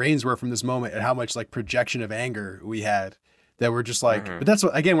up our brains were from this moment and how much like projection of anger we had that we're just like but that's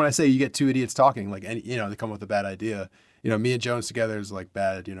what again when I say you get two idiots talking like and they come up with a bad idea, me and Jones together is like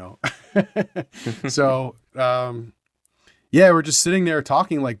bad, so we're just sitting there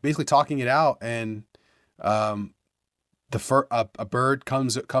talking, like basically talking it out, and a bird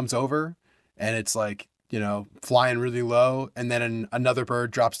comes over, and it's like flying really low, and then another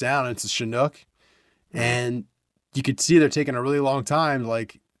bird drops down, and it's a Chinook, and you could see they're taking a really long time,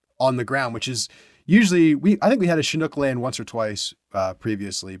 like on the ground, which is usually I think we had a Chinook land once or twice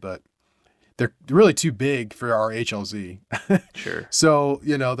previously, but they're really too big for our HLZ. Sure. So,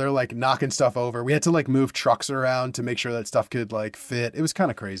 they're like knocking stuff over. We had to like move trucks around to make sure that stuff could like fit. It was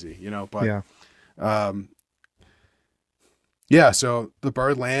kind of crazy, but so the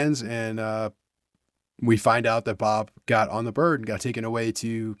bird lands, and we find out that Bob got on the bird and got taken away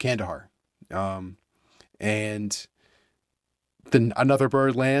to Kandahar. And then another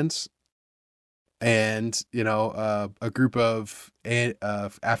bird lands, and a group of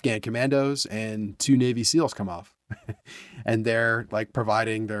Afghan commandos and 2 Navy SEALs come off, and they're like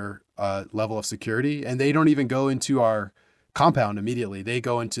providing their level of security, and they don't even go into our compound immediately. They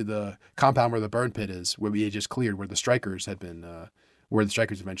go into the compound where the burn pit is, where we had just cleared, where the strikers had been, where the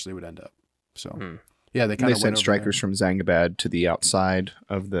strikers eventually would end up. So they sent strikers from Zangabad to the outside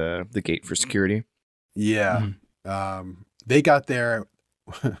of the gate for security. Yeah. They got there.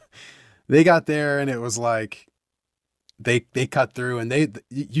 They got there, and it was like they cut through, and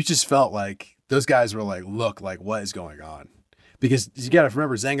you just felt like those guys were like, look, like what is going on? Because you got to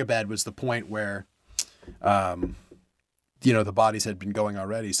remember, Zangabad was the point where, the bodies had been going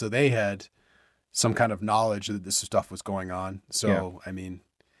already, so they had some kind of knowledge that this stuff was going on. So I mean,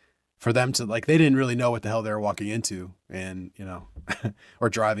 for them to like, they didn't really know what the hell they were walking into, and or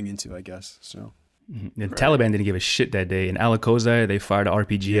driving into, I guess. So. The Taliban didn't give a shit that day. In Alakozai, they fired an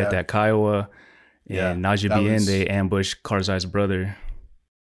RPG at that Kiowa. And Najibin, they ambushed Karzai's brother.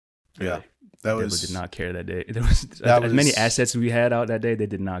 Yeah. They did not care that day. There was as many assets we had out that day, they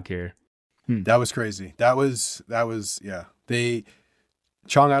did not care. That was crazy. That was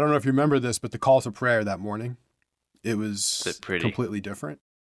Chong, I don't know if you remember this, but the call to prayer that morning, it was completely different.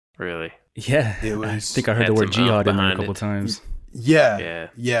 Really? Yeah. It was. I think I heard the word jihad in there a couple times. Yeah.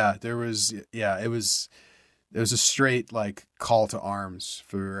 There was, it was a straight like call to arms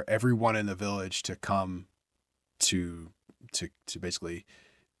for everyone in the village to come to basically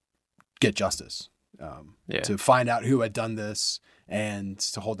get justice, to find out who had done this and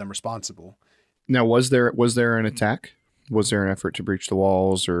to hold them responsible. Now, was there an attack? Was there an effort to breach the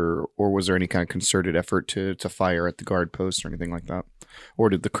walls, or was there any kind of concerted effort to fire at the guard posts or anything like that? Or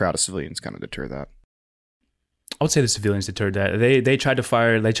did the crowd of civilians kind of deter that? I would say the civilians deterred that. They tried to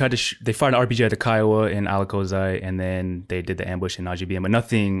fire. They fired an RPG at the Kiowa in Alakozai, and then they did the ambush in Najibien, but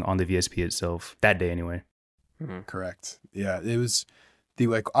nothing on the VSP itself that day anyway. Mm-hmm. Correct. Yeah, it was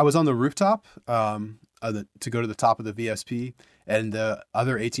I was on the rooftop to go to the top of the VSP, and the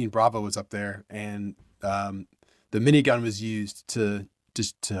other 18 Bravo was up there, and the minigun was used to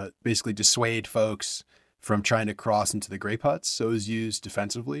basically dissuade folks from trying to cross into the grape huts. So it was used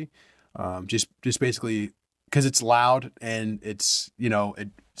defensively, just basically because it's loud and it's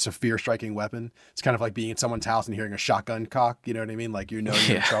it's a fear striking weapon. It's kind of like being in someone's house and hearing a shotgun cock. You know what I mean? Like you're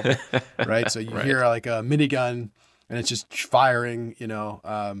in trouble, right? So you hear like a minigun and it's just firing.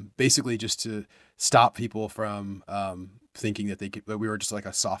 Basically just to stop people from thinking that that we were just like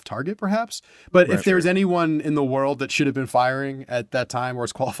a soft target, perhaps. But if there was anyone in the world that should have been firing at that time or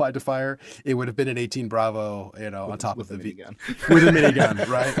is qualified to fire, it would have been an 18 Bravo, on top of the minigun. With a minigun,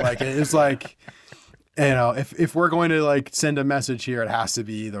 right? Like it's like, if we're going to like send a message here, it has to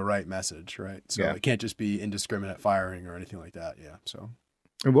be the right message, right? So it can't just be indiscriminate firing or anything like that. Yeah. So.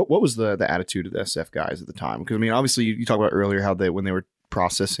 And what was the attitude of the SF guys at the time? Because I mean, obviously you talked about earlier how when they were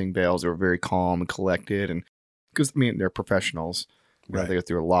processing bales, they were very calm and collected, and because I mean they're professionals, right? They go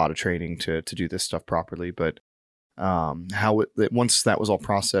through a lot of training to do this stuff properly. But once that was all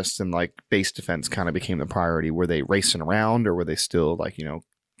processed and like base defense kind of became the priority, were they racing around or were they still like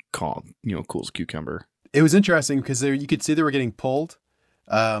calm, cool as a cucumber? It was interesting because you could see they were getting pulled.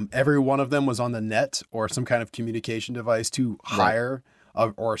 Every one of them was on the net or some kind of communication device to hire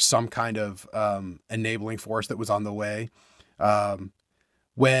or some kind of enabling force that was on the way.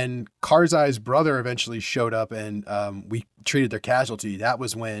 When Karzai's brother eventually showed up and we treated their casualty, that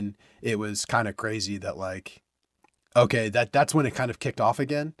was when it was kind of crazy that like, okay, that's when it kind of kicked off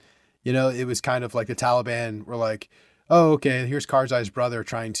again. It was kind of like the Taliban were like, oh, okay, here's Karzai's brother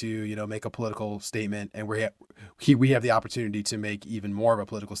trying to, make a political statement. And we have the opportunity to make even more of a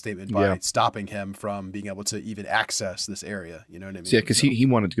political statement by stopping him from being able to even access this area. You know what I mean? Yeah, because he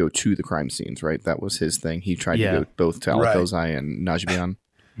wanted to go to the crime scenes, right? That was his thing. He tried to go both to Alakozai and Najibien.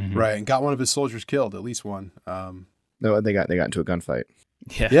 Mm-hmm. Right, and got one of his soldiers killed, at least one. No, they got into a gunfight.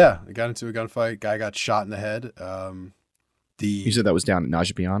 Yeah, they got into a gunfight. Guy got shot in the head. You said that was down at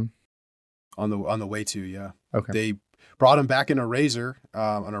Najibien? On the way to, yeah. Okay. They brought him back in a Razor,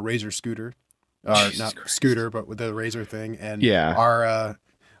 on a Razor scooter. Not Christ. Scooter, but with the Razor thing. And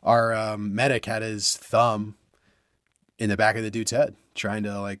our medic had his thumb in the back of the dude's head, trying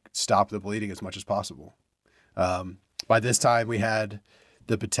to like stop the bleeding as much as possible. By this time, we had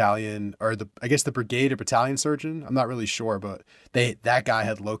the battalion, or the brigade or battalion surgeon. I'm not really sure, but that guy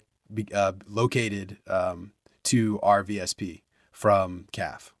had located to our VSP from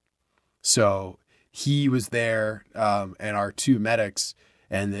CAF. So he was there, and our two medics,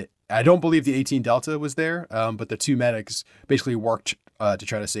 and I don't believe the 18 Delta was there, but the two medics basically worked to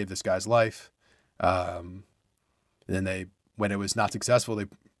try to save this guy's life. And then when it was not successful, they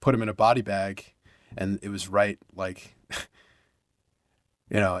put him in a body bag, and it was like,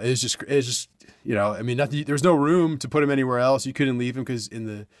 it was just, I mean, nothing, there was no room to put him anywhere else. You couldn't leave him because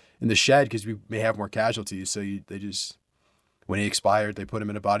in the shed, because we may have more casualties. So they just, when he expired, they put him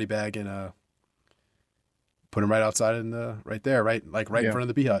in a body bag and put him right outside right in front of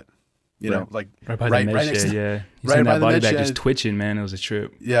the bee hut. Like right by the med shed. Yeah, he's in that body bag just twitching, man. It was a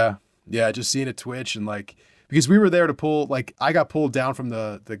trip. Yeah, just seeing it twitch and like. Because we were there to pull, like I got pulled down from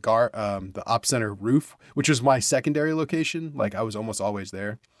the op center roof, which was my secondary location. Like I was almost always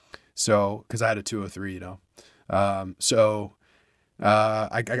there. So, cause I had a 203,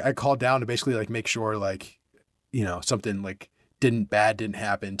 I called down to basically like make sure like, something like didn't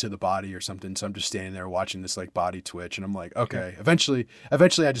happen to the body or something. So I'm just standing there watching this like body twitch and I'm like, okay, eventually I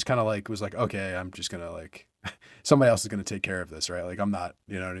just kind of like was like, okay, I'm just going to like, somebody else is going to take care of this. Right. Like I'm not,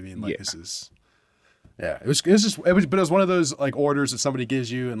 you know what I mean? Like this is. Yeah, but it was one of those like orders that somebody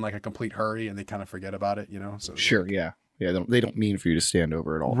gives you in like a complete hurry and they kind of forget about it, So sure, yeah. They don't mean for you to stand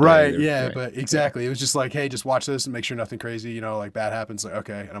over it all. Right, yeah, right. But exactly, it was just like, hey, just watch this and make sure nothing crazy, like bad happens. Like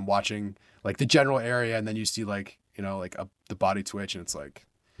okay, and I'm watching like the general area, and then you see like the body twitch, and it's like,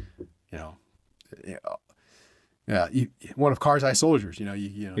 one of Karzai's soldiers,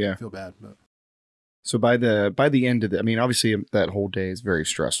 you feel bad, but. So by the end of I mean, obviously that whole day is very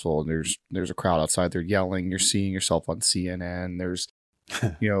stressful, and there's a crowd outside. They're yelling. You're seeing yourself on CNN. There's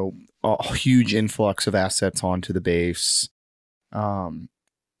A huge influx of assets onto the base.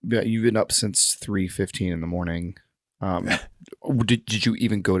 You've been up since 3:15 in the morning. Did you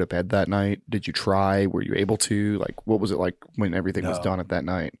even go to bed that night? Did you try? Were you able to? Like, what was it like when everything was done at that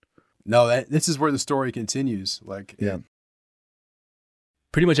night? No, this is where the story continues. Like,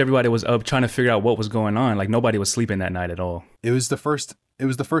 pretty much everybody was up trying to figure out what was going on. Like, nobody was sleeping that night at all. It was the first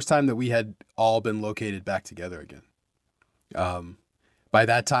time that we had all been located back together again. By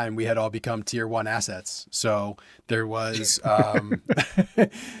that time, we had all become tier 1 assets. So there was,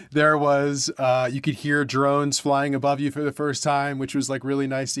 you could hear drones flying above you for the first time, which was like really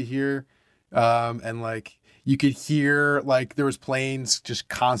nice to hear. And like, you could hear like there was planes just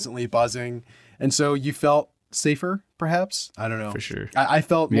constantly buzzing. And so you felt safer, perhaps. I don't know. For sure. I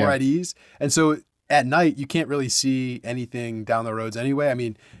felt more at ease. And so at night, you can't really see anything down the roads anyway. I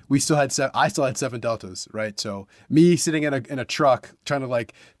mean, I still had 7 Deltas, right? So me sitting in a truck trying to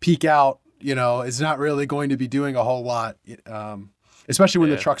like peek out, is not really going to be doing a whole lot. Especially when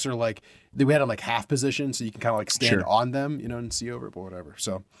the trucks are like, we had them like half position, so you can kind of like stand on them, and see over it or whatever.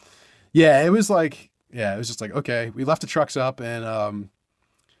 So yeah, it was just like, okay, we left the trucks up and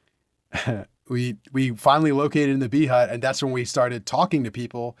we finally located in the bee hut, and that's when we started talking to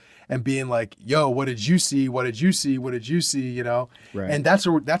people and being like, yo, what did you see? What did you see? What did you see? Right. And that's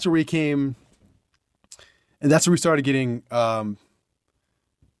where we came. And that's where we started getting,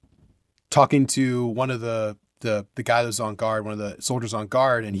 talking to one of the guy that was on guard, one of the soldiers on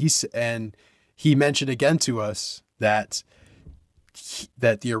guard. And he mentioned again to us that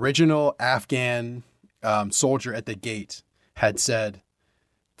the original Afghan, soldier at the gate had said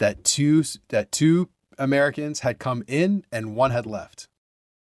that two Americans had come in and one had left.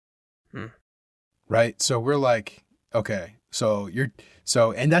 Right. So we're like, okay,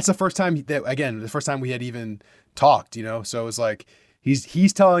 and that's the first time we had even talked, so it was like,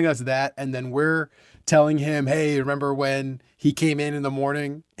 he's telling us that. And then we're telling him, hey, remember when he came in the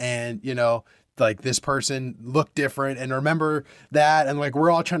morning and, like this person looked different, and remember that. And like,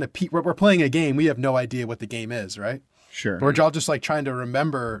 we're all trying to we're playing a game. We have no idea what the game is. Right. Sure. We're all just like trying to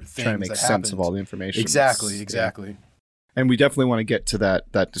rember things, trying to make sense of all the information. Exactly. Yeah. And we definitely want to get to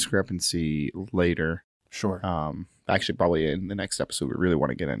that discrepancy later. Sure. Actually, probably in the next episode, we really want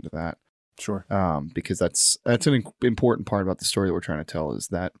to get into that. Sure. Because that's an important part about the story that we're trying to tell, is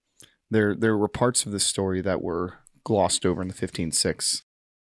that there were parts of this story that were glossed over in the 15-6.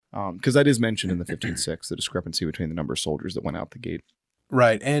 Because that is mentioned in the 15-6, the discrepancy between the number of soldiers that went out the gate.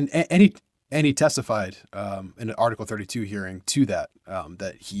 Right. And he testified in an Article 32 hearing to that,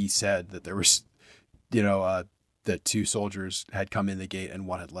 that he said that there was, that 2 soldiers had come in the gate and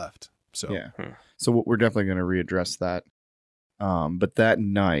 1 had left. So yeah. So we're definitely going to readdress that. But that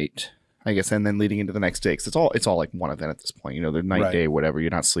night, I guess, and then leading into the next day, because it's all like one event at this point. The night, day, whatever.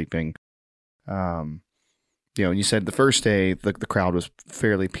 You're not sleeping. And you said the first day the crowd was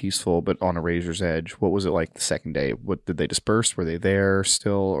fairly peaceful, but on a razor's edge. What was it like the second day? What did they disperse? Were they there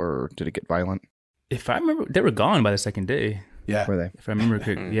still, or did it get violent? If I remember, they were gone by the second day. Yeah. Were they? If I remember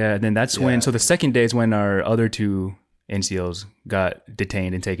correctly. Yeah. Then that's when. So the second day is when our other 2 NCOs got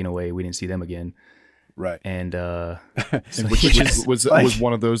detained and taken away. We didn't see them again. Right. And which was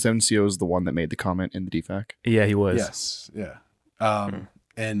one of those NCOs the one that made the comment in the DFAC? Yeah, he was. Yes. Yeah.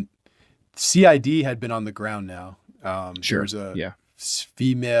 And CID had been on the ground now. Sure. There's a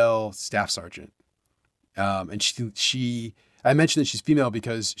female staff sergeant. And I mentioned that she's female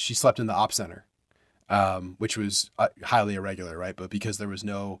because she slept in the op center, which was highly irregular, right? But because there was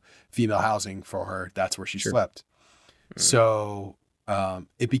no female housing for her, that's where she slept. So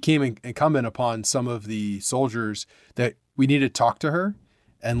it became incumbent upon some of the soldiers that we needed to talk to her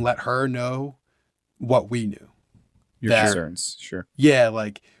and let her know what we knew. Your concerns, sure. Yeah,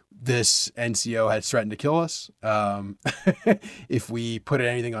 like this NCO had threatened to kill us if we put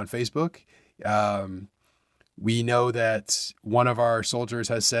anything on Facebook. We know that one of our soldiers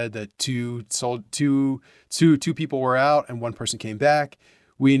has said that two people were out and one person came back.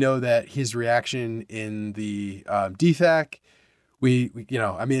 We know that his reaction in the DFAC,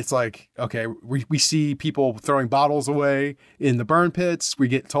 it's like, okay, we see people throwing bottles away in the burn pits. We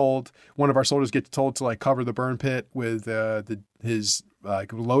get told, one of our soldiers gets told to like cover the burn pit with his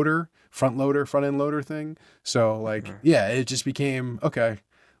like front end loader thing. So like, it just became, okay,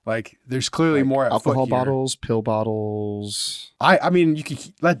 like there's clearly more at alcohol foot here. bottles, pill bottles. I mean, you could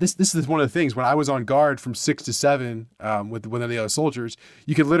this is one of the things when I was on guard from 6 to 7 with one of the other soldiers,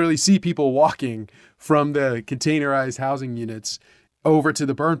 you could literally see people walking from the containerized housing units over to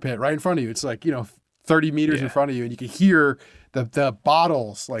the burn pit right in front of you. It's like, 30 meters in front of you, and you could hear the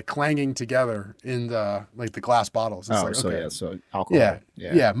bottles like clanging together in the like the glass bottles. It's like, okay. So alcohol.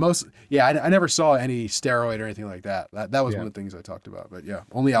 I never saw any steroid or anything like that. That was one of the things I talked about. But yeah,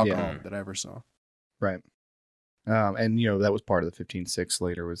 only alcohol that I ever saw. Right. And that was part of the 15-6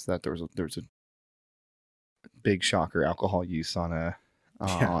 later was that there was a big shocker alcohol use on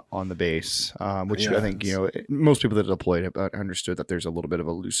on the base, which I think most people that deployed have understood that there's a little bit of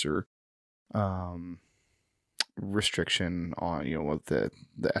a looser restriction on with the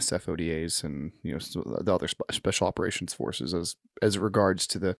SFODAs and the other special operations forces as regards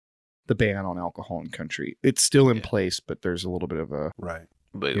to the ban on alcohol in country. It's still in place, but there's a little bit of a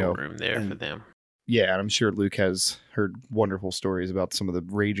wiggle room there for them. Yeah, and I'm sure Luke has heard wonderful stories about some of the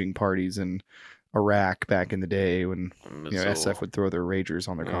raging parties in Iraq back in the day when SF would throw their ragers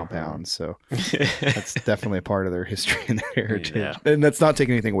on their compounds. So that's definitely a part of their history and their heritage. Yeah. And that's not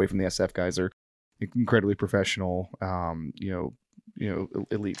taking anything away from the SF guys. They're incredibly professional,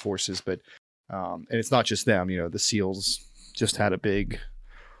 elite forces. But and it's not just them. The SEALs just had a big,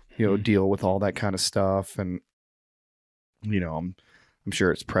 deal with all that kind of stuff, and I'm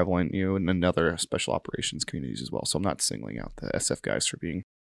sure it's prevalent, in other special operations communities as well. So I'm not singling out the SF guys for being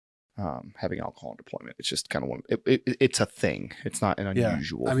having alcohol in deployment. It's just kind of it's a thing. It's not an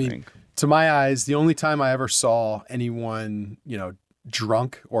unusual thing. To my eyes, the only time I ever saw anyone,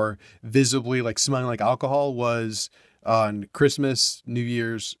 drunk or visibly like smelling like alcohol was on Christmas, New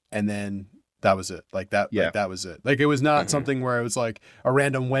Year's, and then that was it. Like that. Like that was it. Like it was not something where it was like a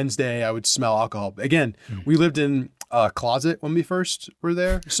random Wednesday I would smell alcohol. Again, we lived in a closet when we first were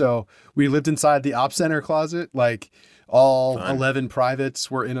there, so we lived inside the op center closet. Like all 11 privates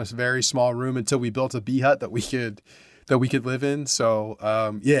were in a very small room until we built a bee hut that we could live in. So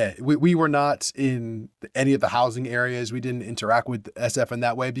we were not in any of the housing areas. We didn't interact with SF in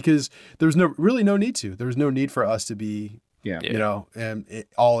that way because there was no need to. There was no need for us to be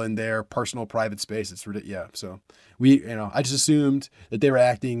all in their personal private space. It's ridiculous. So I just assumed that they were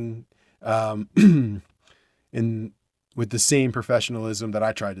acting with the same professionalism that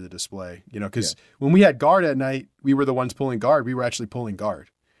I tried to display, because when we had guard at night, we were the ones pulling guard. We were actually pulling guard,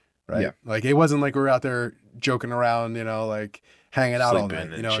 right? Yeah. Like it wasn't like we were out there joking around, like hanging out all night,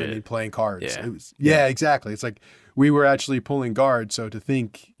 what I mean, playing cards. Yeah. It was, exactly. It's like we were actually pulling guard. So to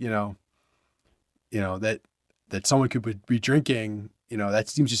think, that someone could be drinking, it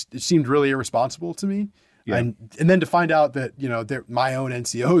seemed really irresponsible to me. Yeah. And then to find out that, my own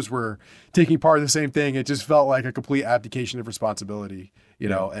NCOs were taking part in the same thing, it just felt like a complete abdication of responsibility,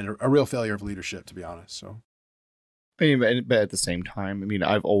 and a real failure of leadership, to be honest. So, but at the same time,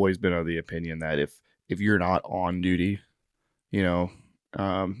 I've always been of the opinion that if you're not on duty, and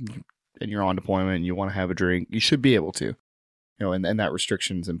you're on deployment and you want to have a drink, you should be able to, and that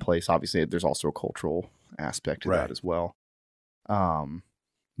restriction's in place. Obviously, there's also a cultural aspect to that as well.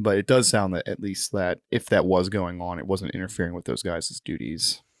 But it does sound that at least that if that was going on, it wasn't interfering with those guys'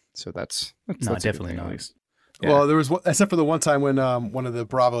 duties. So that's definitely not. Yeah. Well, there was except for the one time when one of the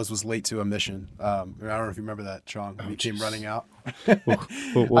Bravos was late to a mission. I don't know if you remember that, Sean. He came running out. I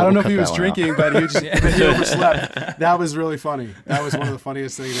don't know if he was drinking, but he overslept. That was really funny. That was one of the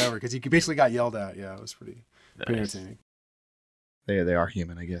funniest things ever because he basically got yelled at. Yeah, it was pretty entertaining. They are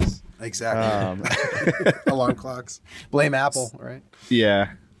human, I guess. Exactly. Alarm clocks. Blame Apple, right?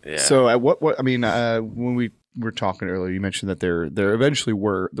 Yeah. So when we were talking earlier, you mentioned that there eventually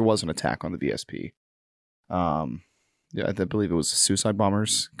there was an attack on the VSP. I believe it was suicide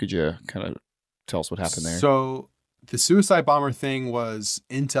bombers. Could you kind of tell us what happened there? So the suicide bomber thing was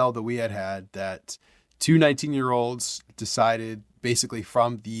intel that we had that two 19-year-olds decided basically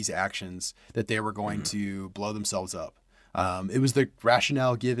from these actions that they were going to blow themselves up. It was the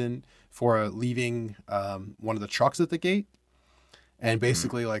rationale given for leaving one of the trucks at the gate. And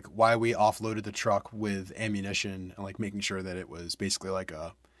basically, like, why we offloaded the truck with ammunition and like making sure that it was basically like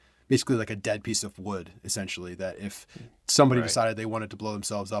a dead piece of wood, essentially. That if somebody decided they wanted to blow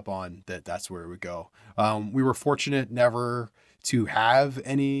themselves up on, that's where it would go. We were fortunate never to have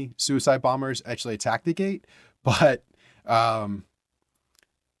any suicide bombers actually attack the gate, but the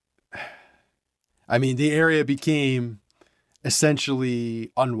area became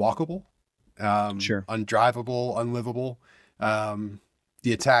essentially unwalkable, undrivable, unlivable.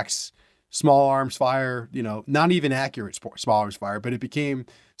 The attacks, small arms fire, not even accurate small arms fire, but it became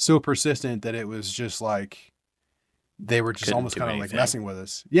so persistent that it was just like they were just almost kind of like messing with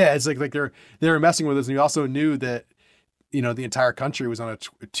us. Yeah, it's like they were messing with us, and we also knew that the entire country was on a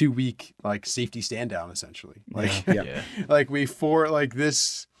 2-week like safety stand down essentially. Like like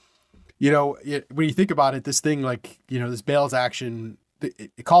this. When you think about it, this thing like this Bales action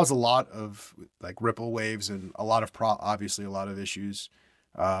it caused a lot of like ripple waves and a lot of obviously a lot of issues.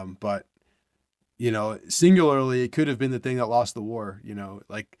 But singularly, it could have been the thing that lost the war.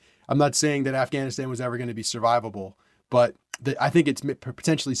 Like I'm not saying that Afghanistan was ever going to be survivable, but I think it's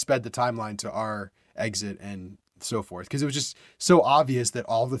potentially sped the timeline to our exit and so forth, because it was just so obvious that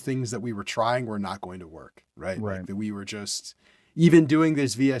all the things that we were trying were not going to work, right? Like that we were just, even doing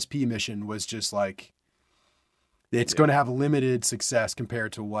this VSP mission was just like, it's going to have limited success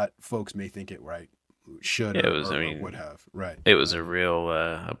compared to what folks may think it should or would have. Right. It was a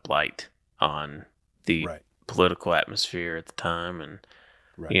real blight on the political atmosphere at the time, and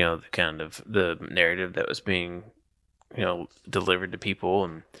the kind of the narrative that was being delivered to people.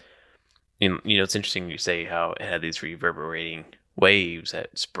 And it's interesting you say how it had these reverberating waves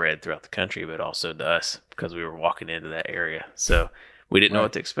that spread throughout the country, but also to us because we were walking into that area. So we didn't know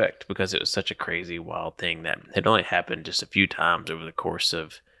what to expect, because it was such a crazy, wild thing that had only happened just a few times over the course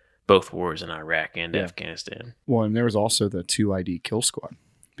of both wars in Iraq and Afghanistan. Well, and there was also the 2ID kill squad.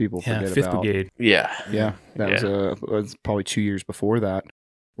 People forget 5th about. Brigade. Yeah. That was probably 2 years before that,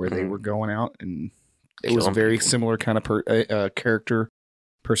 where they were going out, and it was a very similar kind of character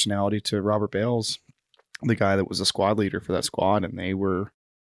personality to Robert Bales, the guy that was a squad leader for that squad, and they were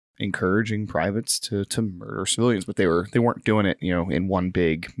encouraging privates to murder civilians, but they weren't doing it, in one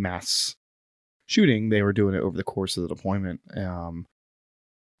big mass shooting. They were doing it over the course of the deployment.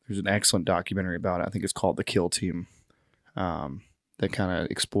 There's an excellent documentary about it. I think it's called The Kill Team, that kind of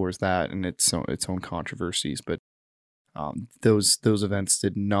explores that and its own controversies. But those events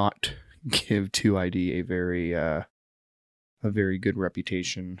did not give 2ID a very good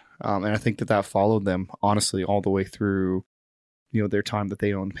reputation, and I think that followed them honestly all the way through their time that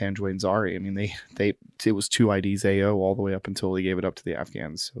they owned Panjwai and Zari. I mean, it was 2ID's AO all the way up until they gave it up to the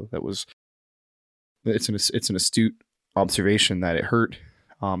Afghans. So it's an astute observation that it hurt.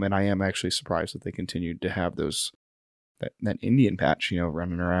 And I am actually surprised that they continued to have that Indian patch,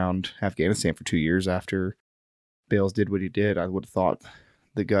 running around Afghanistan for 2 years after Bales did what he did. I would have thought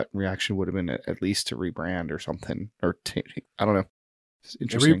the gut reaction would have been at least to rebrand or something, or I don't know. It's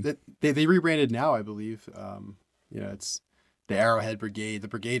interesting. They rebranded now, I believe. It's the Arrowhead Brigade. The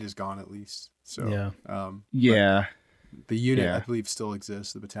brigade is gone, at least. So the unit, I believe, still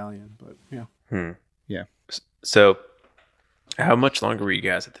exists. The battalion, but yeah. So, how much longer were you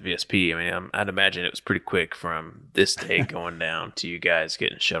guys at the VSP? I mean, I'd imagine it was pretty quick from this day going down to you guys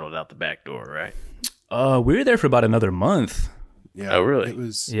getting shuttled out the back door, right? We were there for about another month. Yeah. Oh, really? It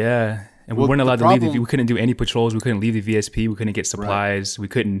was. Yeah. And we weren't allowed to leave. We couldn't do any patrols. We couldn't leave the VSP. We couldn't get supplies. We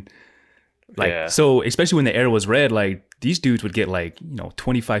couldn't. So especially when the air was red, these dudes would get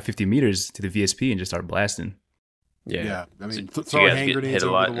 25, 50 meters to the VSP and just start blasting. Yeah. I mean, so throwing you guys hand get grenades hit a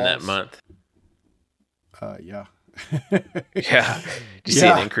over lot the in that walls. month. Yeah. Yeah. Did you see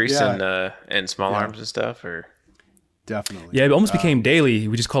an increase in small arms and stuff, or? Definitely. Yeah, it almost became daily.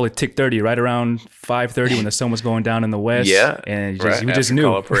 We just call it tick 30, right around 5:30 when the sun was going down in the west. Yeah. And we just knew.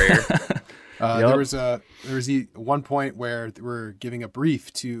 Call a prayer. There was one point where we're giving a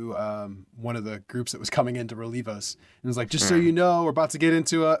brief to one of the groups that was coming in to relieve us, and it was like, just so you know, we're about to get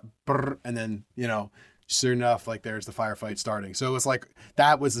into a brr, and then sure enough, there's the firefight starting. So it was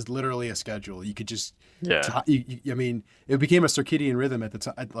that was literally a schedule. You could just I mean, it became a circadian rhythm at the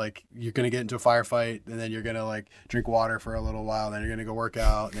time. You're gonna get into a firefight, and then you're gonna drink water for a little while, then you're gonna go work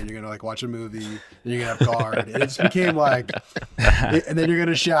out, and then you're gonna watch a movie, then you're gonna have guard. And it just became and then you're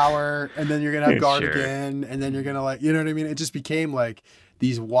gonna shower, and then you're gonna have guard again, and then you're gonna you know what I mean? It just became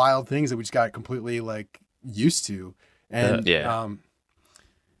these wild things that we just got completely used to. And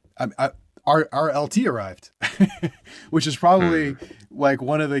our LT arrived, which is probably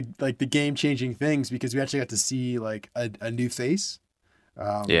one of the game changing things, because we actually got to see a new face.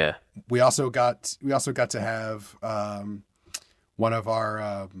 We also got to have one of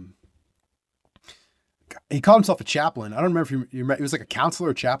our he called himself a chaplain. I don't remember if you remember, he was a counselor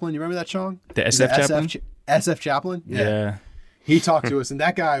or chaplain. You remember that, Chong? The SF chaplain? SF chaplain? Yeah. He talked to us, and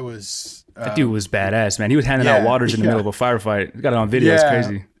that guy was that dude was badass, man. He was handing out waters in the middle of a firefight. We got it on video. It's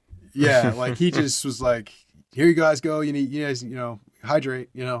crazy. Yeah, he just was here you guys go. You guys, hydrate.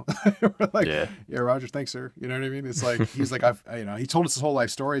 We're yeah, Roger, thanks, sir. You know what I mean? It's he's he told us his whole life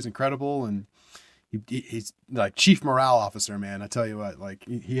story. Is incredible, and he's chief morale officer, man. I tell you what,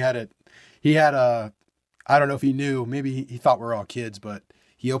 he had it. He had I don't know if he knew. Maybe he thought we were all kids, but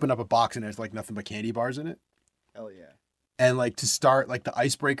he opened up a box and there's nothing but candy bars in it. Hell yeah. And to start, the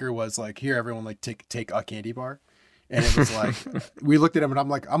icebreaker was here, everyone take a candy bar. And it was like, we looked at him and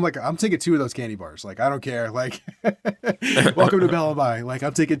I'm taking 2 of those candy bars. Like, I don't care. Like, welcome to Bellamy. Like,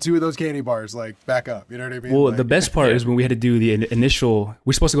 I'm taking 2 of those candy bars. Like, back up. You know what I mean? Well, like, the best part is when we had to do the initial,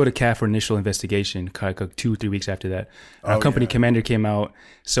 we're supposed to go to CAF for initial investigation, like 2 or 3 weeks after that. Our company commander came out.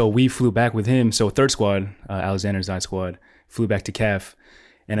 So we flew back with him. So 3rd squad, Alexander's Design squad, flew back to CAF.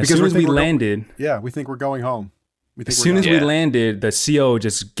 And as soon as we landed. We think we're going home. As soon as we landed, the CO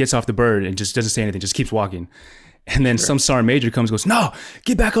just gets off the bird and just doesn't say anything, just keeps walking. And then some sergeant major comes and goes, no,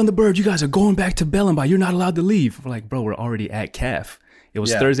 get back on the bird. You guys are going back to Bellamy. You're not allowed to leave. We're like, bro, we're already at CAF. It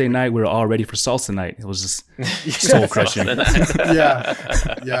was Thursday night. We were all ready for salsa night. It was just soul crushing. Yeah.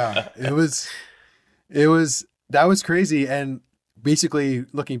 That was crazy. And basically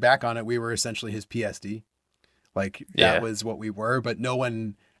looking back on it, we were essentially his PSD. Like that was what we were, but no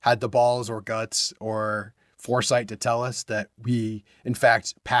one had the balls or guts or foresight to tell us that we, in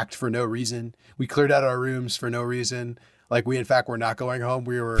fact, packed for no reason. We cleared out our rooms for no reason. Like we, in fact, were not going home.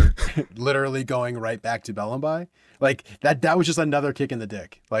 We were literally going right back to Bellamy. Like that was just another kick in the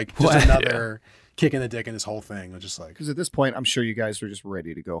dick. Like just another kick in the dick in this whole thing. It was just like, because at this point, I'm sure you guys were just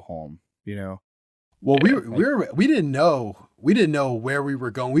ready to go home, you know? Well, we didn't know where we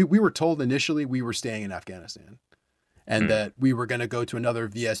were going. We were told initially we were staying in Afghanistan. And that we were going to go to another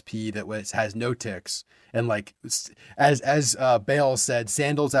VSP that has no ticks, and like as Bale said,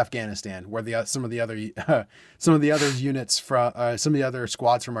 Sandals, Afghanistan, where some of the other units from some of the other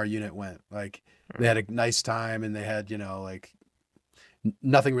squads from our unit went. Like they had a nice time, and they had like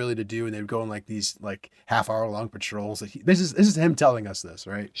nothing really to do, and they'd go on like these like half-hour long patrols. Like, this is him telling us this,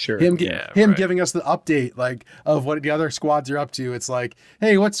 right? Sure. Him giving us the update like of what the other squads are up to. It's like,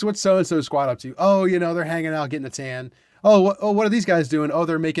 hey, what's so and so squad up to? Oh, they're hanging out, getting a tan. Oh, what are these guys doing? Oh,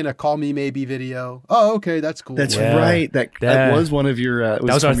 they're making a call me maybe video. Oh, okay, that's cool. That's right. That was one of your. That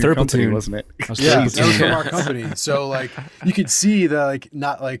was our 3rd platoon, wasn't it? That was from our company. So like you could see the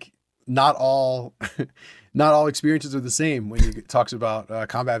not all experiences are the same when you talks about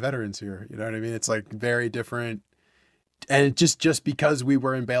combat veterans here. You know what I mean? It's like very different, and just because we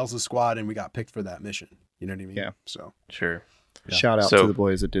were in Bales' squad and we got picked for that mission. You know what I mean? Yeah. So sure. Yeah. Shout out to the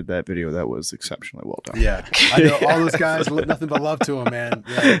boys that did that video. That was exceptionally well done. Yeah, I know all those guys. Nothing but love to them, man.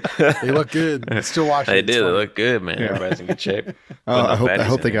 Yeah, they look good. Still watching. They do. They look good, man. Yeah. Everybody's in good shape. I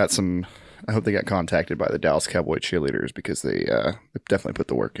hope they got some. I hope they got contacted by the Dallas Cowboy cheerleaders because they definitely put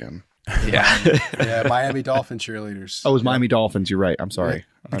the work in. Yeah, Miami Dolphin cheerleaders. Oh, it was Miami Dolphins. You're right. I'm sorry.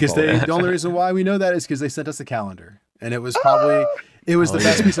 Yeah. Because the only reason why we know that is because they sent us a calendar, and it was probably. It was the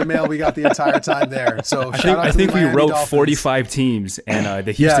best piece of mail we got the entire time there. So I think we wrote Dolphins. 45 teams, and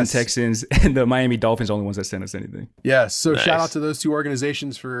the Houston Texans and the Miami Dolphins are the only ones that sent us anything. Yes. So shout out to those 2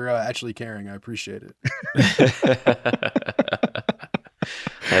 organizations for actually caring. I appreciate it.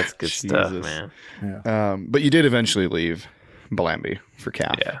 That's good stuff, man. Yeah. But you did eventually leave Bellamy for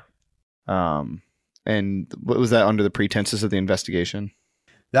CAF. Yeah. And what was that under the pretenses of the investigation?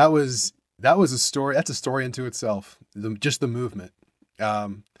 That was a story. That's a story into itself. Just the movement.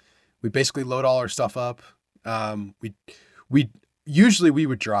 We basically load all our stuff up. We usually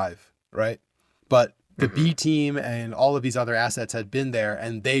would drive, right? But the B team and all of these other assets had been there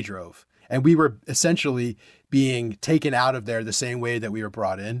and they drove. And we were essentially being taken out of there the same way that we were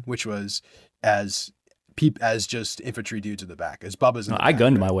brought in, which was as just infantry dudes in the back, as Bubba's in the back. I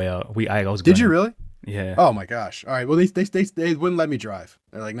gunned my way out. I was Did you really? Yeah. Oh my gosh. All right. Well, they wouldn't let me drive.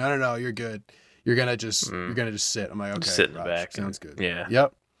 They're like, no, you're good. You're gonna just sit. I'm like, okay, sit in the back. Sounds good. Yeah.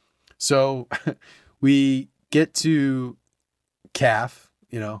 Yep. So we get to CAF,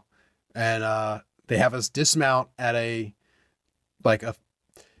 and they have us dismount at a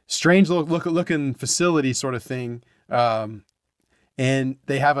strange looking facility sort of thing, and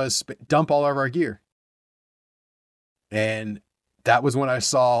they have us dump all of our gear. And that was when I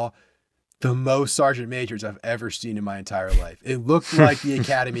saw the most sergeant majors I've ever seen in my entire life. It looked like the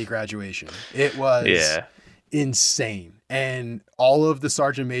academy graduation. It was insane. And all of the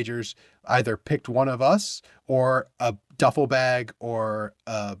sergeant majors either picked one of us or a duffel bag or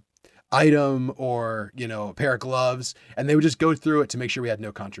a item or, a pair of gloves. And they would just go through it to make sure we had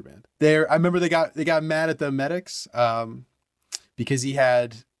no contraband. I remember they got mad at the medics because he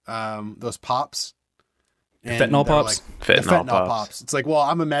had those pops. Fentanyl pops? Fentanyl pops. It's like, well,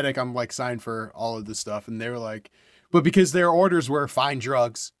 I'm a medic. I'm signed for all of this stuff. And they were like, but because their orders were find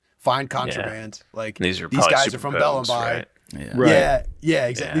drugs, find contraband. These guys are from Bellamy. Right? Yeah. Right. Yeah,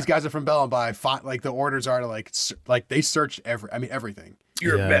 exactly. Yeah. These guys are from Bellenby. Like the orders are to like they search everything.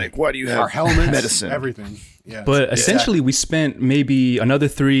 You're Yeah. a medic. Why do you have Our helmets, medicine? everything. Yeah. But essentially, we spent maybe another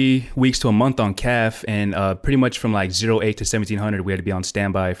 3 weeks to a month on CAF, and pretty much from like 08 to 1700, we had to be on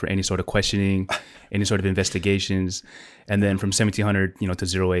standby for any sort of questioning, any sort of investigations. And then from 1700,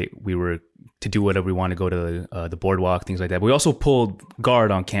 to 08, we were to do whatever we want to go to the boardwalk, things like that. But we also pulled guard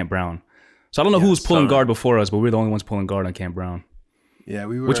on Camp Brown. So I don't know who was pulling guard before us, but we were the only ones pulling guard on Camp Brown. Yeah,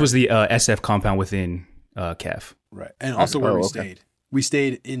 we were. Which was the SF compound within CAF. Right. And also where we stayed. We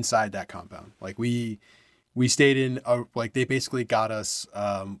stayed inside that compound. Like we stayed in like they basically got us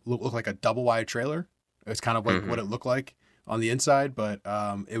look like a double wide trailer. It's kind of like what it looked like on the inside, but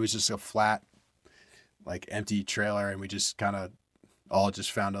it was just a flat, like empty trailer, and we just kind of all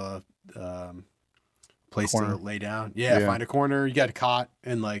just found a place to lay down. Yeah, find a corner. You got a cot,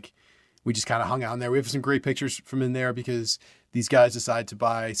 and like we just kind of hung out in there. We have some great pictures from in there because these guys decide to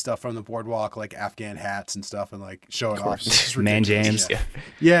buy stuff from the boardwalk, like Afghan hats and stuff, and like show it off. Man jams.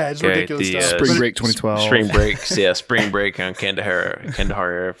 Yeah, it's ridiculous stuff. Spring Break 2012. Spring breaks, Spring Break on Kandahar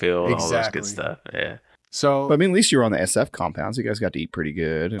Airfield, all those good stuff. Yeah. So, But I mean, at least you were on the SF compounds. You guys got to eat pretty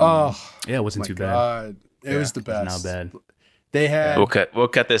good. And, yeah, it wasn't too bad. It was the best. Not bad. They had. We'll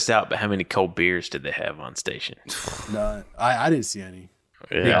cut this out. But how many cold beers did they have on station? None. I didn't see any.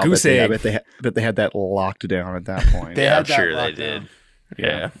 Yeah, Goose egg. I bet they had that locked down at that point. I'm sure they did.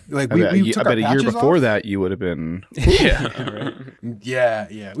 Yeah. Like I took bet our a year patches before off. that you would have been.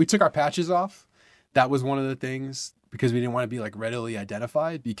 Yeah. We took our patches off. That was one of the things because we didn't want to be like readily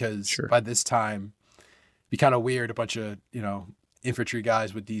identified because by this time, it'd be kind of weird. A bunch of infantry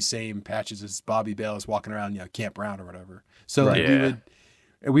guys with these same patches as Bobby Bales walking around Camp Brown or whatever. So like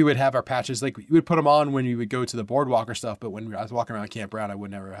we would have our patches, like we would put them on when we would go to the boardwalk or stuff. But when I was walking around Camp Brown, I would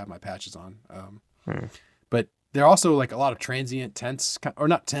never have my patches on. But there are also like a lot of transient tents, or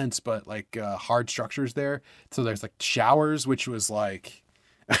not tents, but like hard structures there. So there's like showers, which was like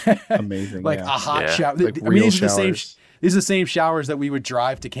amazing, like a hot shower. Like I mean, these showers. are the same showers that we would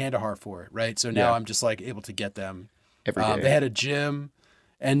drive to Kandahar for, right? So now I'm just like able to get them every day. They had a gym,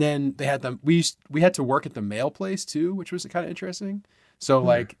 and then they had them. We had to work at the mail place too, which was kind of interesting. So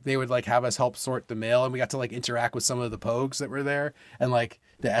like they would like have us help sort the mail, and we got to like interact with some of the pogues that were there, and like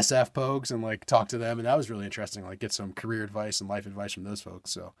the SF pogues, and like talk to them, and that was really interesting. Like get some career advice and life advice from those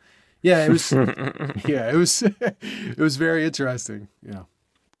folks. So yeah, it was it was very interesting. Yeah.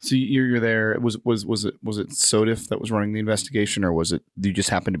 So you're there. Was it SOTIF that was running the investigation, or was it you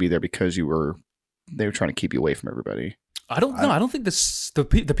just happened to be there because they were trying to keep you away from everybody? I don't know. I don't think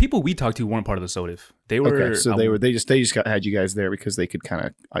the people we talked to weren't part of the SOTIF. They were okay. So they just had you guys there because they could kind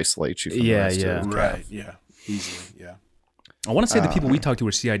of isolate you. From the rest of right. Yeah, easily. Yeah. I want to say the people we talked to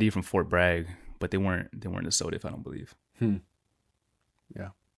were CID from Fort Bragg, but they weren't the SOTIF. I don't believe. Yeah.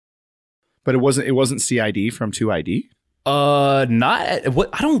 But it wasn't CID from 2ID. Not at,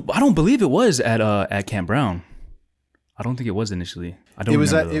 what I don't believe it was at Camp Brown. I don't think it was initially. I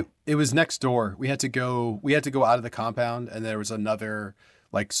don't. It was next door. We had to go out of the compound, and there was another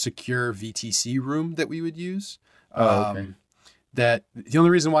like secure VTC room that we would use. Okay. That the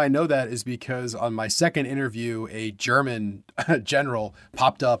only reason why I know that is because on my second interview, a German general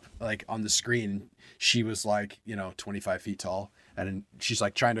popped up like on the screen. She was like 25 feet tall. And she's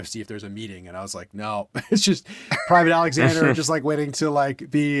like trying to see if there's a meeting, and I was like, "No, it's just Private Alexander, just like waiting to like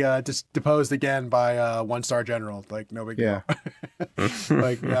be just deposed again by a 1-star general. Like no big deal."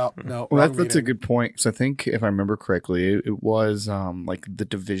 Like no. Well, that's a good point. So I think if I remember correctly, it was like the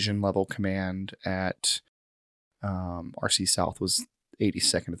division level command at RC South was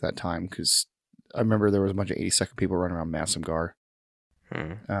 82nd at that time, because I remember there was a bunch of 82nd people running around Massacre.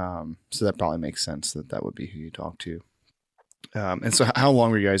 So that probably makes sense that would be who you talk to. And so how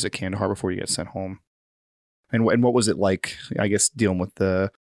long were you guys at Kandahar before you got sent home? And what was it like, I guess, dealing with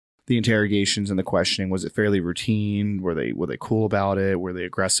the interrogations and the questioning? Was it fairly routine? Were they cool about it? Were they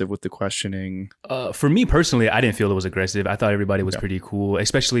aggressive with the questioning? For me personally, I didn't feel it was aggressive. I thought everybody was pretty cool,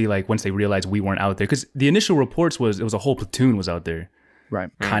 especially like once they realized we weren't out there. Because the initial reports it was a whole platoon was out there. Right.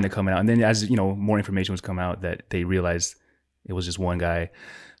 Kind of coming out. And then as, more information was coming out, that they realized it was just one guy.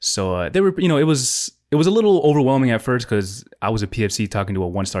 So they were, it was a little overwhelming at first because I was a PFC talking to a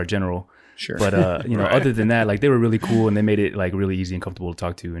 1-star general. Sure. But, other than that, like they were really cool, and they made it like really easy and comfortable to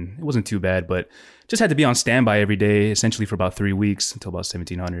talk to. And it wasn't too bad, but just had to be on standby every day, essentially for about 3 weeks until about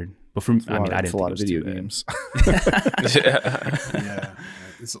 1700. But I didn't think it was video games. Yeah.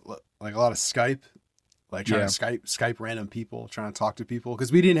 It's like a lot of Skype. Like trying to Skype random people, trying to talk to people.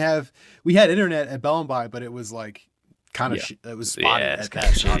 Because we had internet at Bellenby, but it was like kind of, it was spotty at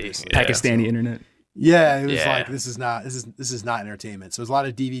that, obviously. Pakistani internet. Yeah, it was like this is not entertainment. So it was a lot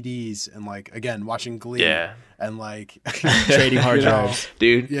of DVDs and like again watching Glee and like trading hard drives.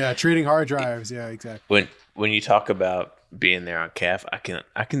 Dude. Yeah, trading hard drives. Yeah, exactly. When you talk about being there on CAF,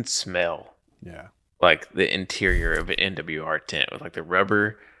 I can smell like the interior of an NWR tent with like the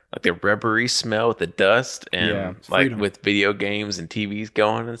rubbery smell with the dust and like with video games and TVs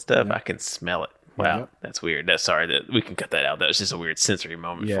going and stuff. I can smell it. Wow, that's weird. Sorry that we can cut that out. That was just a weird sensory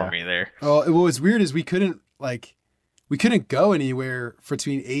moment for me there. Oh, what was weird is we couldn't go anywhere for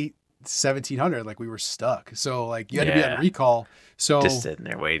between 1700. Like we were stuck. So like you had to be on recall. So just sitting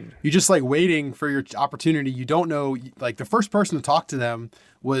there waiting. You're just like waiting for your opportunity. You don't know. Like the first person to talk to them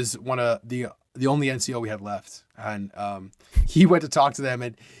was one of the only NCO we had left, and he went to talk to them,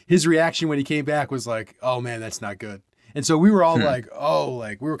 and his reaction when he came back was like, "Oh man, that's not good." And so we were all like,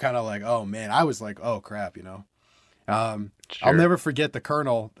 we were kind of like, oh man, I was like, oh crap, you know? I'll never forget the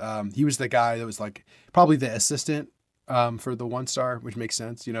colonel. He was the guy that was like probably the assistant for the 1-star, which makes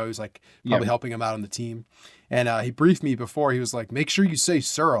sense. You know, he was like probably helping him out on the team. And he briefed me before. He was like, make sure you say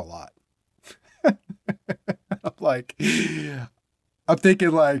sir a lot. I'm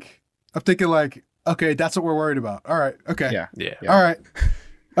thinking like, okay, that's what we're worried about. All right. Okay. Yeah. All right.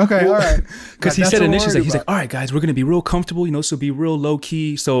 Okay, all right. Because he said initially, he's like, all right, guys, we're going to be real comfortable, you know, so be real low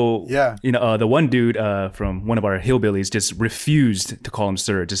key. So, you know, the one dude from one of our hillbillies just refused to call him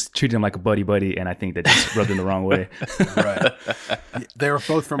sir, just treated him like a buddy. And I think that just rubbed him the wrong way. Right. They were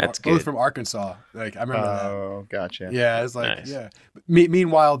both from Arkansas. Like, I remember that. Oh, gotcha. Yeah, it's like,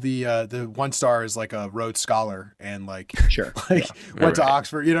 Meanwhile, the 1-star is like a Rhodes Scholar and like, went to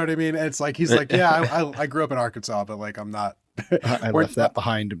Oxford. You know what I mean? And it's like, he's like, I grew up in Arkansas, but like, I'm not. I left that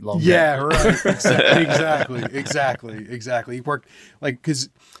behind long time. Right. Exactly. He worked like, because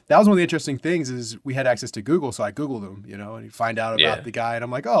that was one of the interesting things is we had access to Google, so I Googled him, you know, and you find out about the guy, and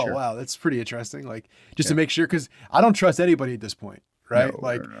I'm like, wow, that's pretty interesting. Like, just to make sure, because I don't trust anybody at this point, right?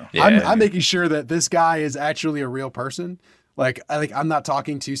 No. I'm making sure that this guy is actually a real person. Like, I'm not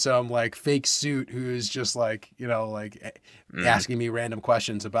talking to some like fake suit who is just like, you know, like asking me random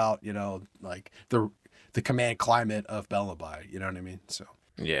questions about, you know, like the command climate of Bellambye, you know what I mean? So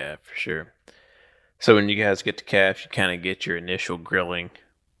yeah, for sure. So when you guys get to CAF, you kind of get your initial grilling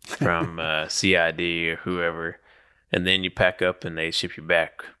from CID or whoever, and then you pack up and they ship you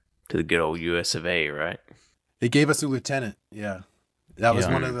back to the good old US of A, right? They gave us a lieutenant. Yeah, that was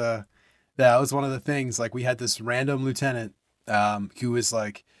one of the things. Like we had this random lieutenant who was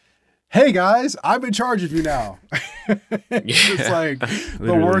like, hey guys, I'm in charge of you now. It's like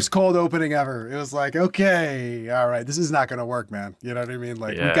the worst cold opening ever. It was like, okay, all right, this is not going to work, man. You know what I mean?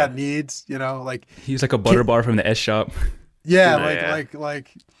 Like we've got needs, you know, like he's like a butter bar from the S shop. Yeah.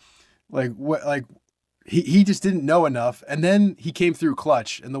 He just didn't know enough. And then he came through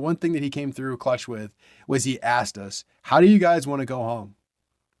clutch. And the one thing that he came through clutch with was he asked us, how do you guys want to go home?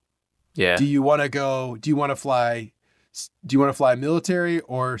 Yeah. Do you want to fly military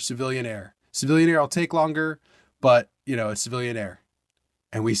or civilian air? Civilian air will take longer, but you know, it's civilian air.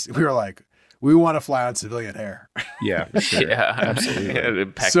 And we were like, we want to fly on civilian air. Yeah, sure. Yeah, absolutely.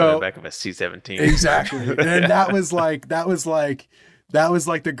 Packed on the back of a C-17. Exactly. And that was like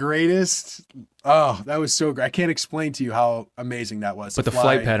the greatest. Oh, that was so great. I can't explain to you how amazing that was. But the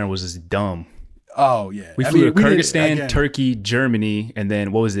flight pattern was just dumb. Oh yeah. We flew to Kyrgyzstan, Turkey, Germany, and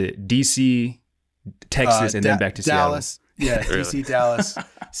then what was it? DC, Texas, and then back to Dallas. Seattle. Yeah, DC, Dallas,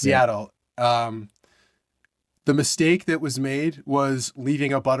 Seattle. The mistake that was made was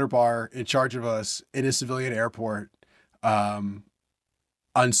leaving a butter bar in charge of us in a civilian airport,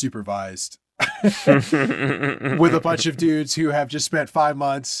 unsupervised, with a bunch of dudes who have just spent 5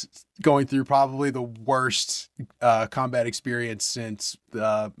 months going through probably the worst combat experience since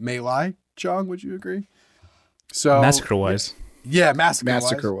May Lai. Chong, would you agree? So Massacre-wise. Yeah,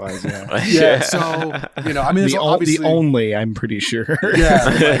 Massacre-wise, yeah. Yeah, so, you know, I mean, the only, I'm pretty sure.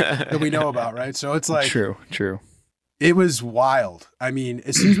 That we know about, right? So it's like... True. It was wild. I mean,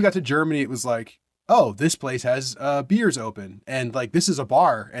 as soon as we got to Germany, it was like, oh, this place has beers open. And, like, this is a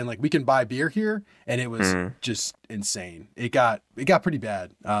bar. And, like, we can buy beer here. And it was just insane. It got pretty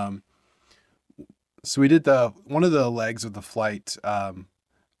bad. So we did one of the legs of the flight,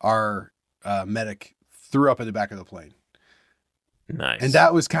 our medic threw up in the back of the plane. Nice. And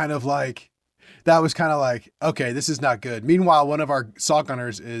that was kind of like, okay, this is not good. Meanwhile, one of our saw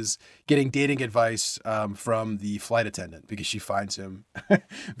gunners is getting dating advice from the flight attendant because she finds him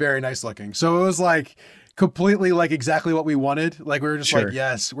very nice looking. So it was like completely like exactly what we wanted. Like we were just like,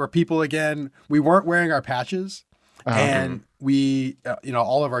 yes, we're people again. We weren't wearing our patches. And we,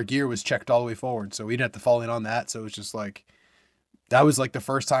 all of our gear was checked all the way forward. So we didn't have to fall in on that. So it was just like, that was like the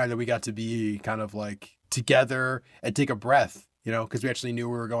first time that we got to be kind of like together and take a breath, you know, because we actually knew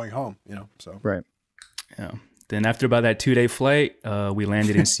we were going home, you know. So Right. Yeah. Then after about that 2-day flight, we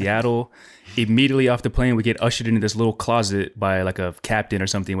landed in Seattle. Immediately off the plane, we get ushered into this little closet by like a captain or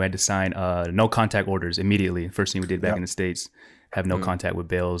something. We had to sign no contact orders immediately. First thing we did back in the States, have no contact with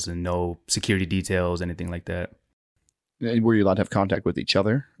bales and no security details, anything like that. Were you allowed to have contact with each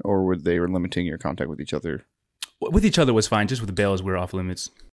other, or were they limiting your contact with each other? With each other was fine. Just with the bales, we were off limits.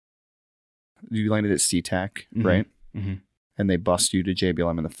 You landed at SeaTac, right? Mm-hmm. And they bust you to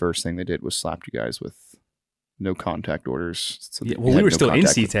JBLM, and the first thing they did was slapped you guys with no contact orders. So well, we were still in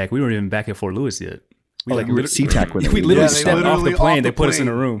SeaTac. We weren't even back at Fort Lewis yet. You were at SeaTac when we literally stepped off the plane. They put us in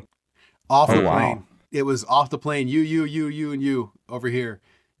a room. Off the plane. It was off the plane. You, and you over here.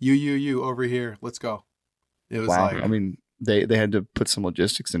 You over here. Let's go. It was like, I mean, they had to put some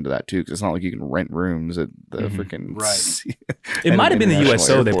logistics into that too, because it's not like you can rent rooms at the freaking It might have been the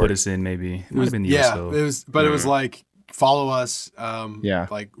USO they put us in. Maybe it might have been the USO. It was, but it was like, follow us,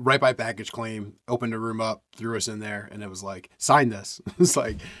 like right by baggage claim, opened a room up, threw us in there, and it was like, sign this. It's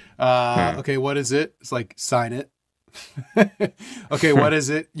like, okay, what is it? It's like, sign it. Okay, what is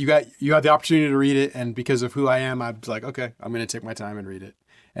it? You have the opportunity to read it, and because of who I am, I was like, okay, I'm going to take my time and read it,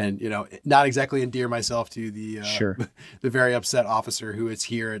 and not exactly endear myself to the the very upset officer who is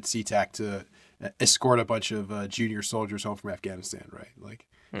here at SeaTac to escort a bunch of junior soldiers home from Afghanistan, right? Like.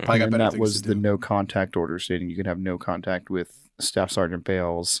 And that was the no contact order stating you could have no contact with Staff Sergeant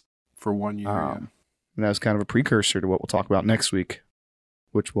Bales for 1 year. And that was kind of a precursor to what we'll talk about next week,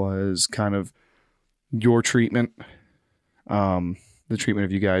 which was kind of your treatment, the treatment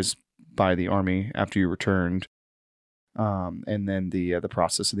of you guys by the Army after you returned, and then the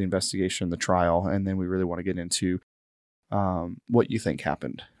process of the investigation, the trial, and then we really want to get into what you think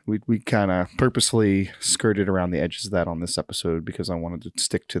happened. We kind of purposely skirted around the edges of that on this episode because I wanted to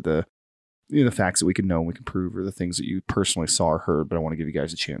stick to the facts that we can know and we can prove, or the things that you personally saw or heard. But I want to give you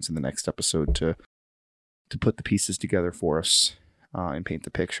guys a chance in the next episode to put the pieces together for us and paint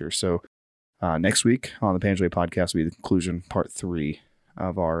the picture. So next week on the Panjwai podcast will be the conclusion, part 3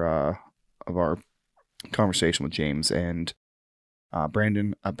 of our conversation with James and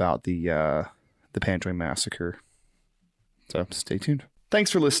Brandon about the Panjwai massacre. So stay tuned.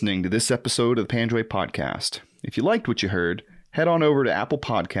 Thanks for listening to this episode of the Panjwai Podcast. If you liked what you heard, head on over to Apple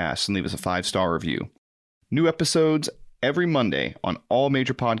Podcasts and leave us a 5-star review. New episodes every Monday on all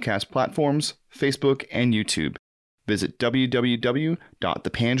major podcast platforms, Facebook, and YouTube. Visit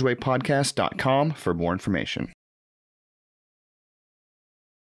www.thepanjwaipodcast.com for more information.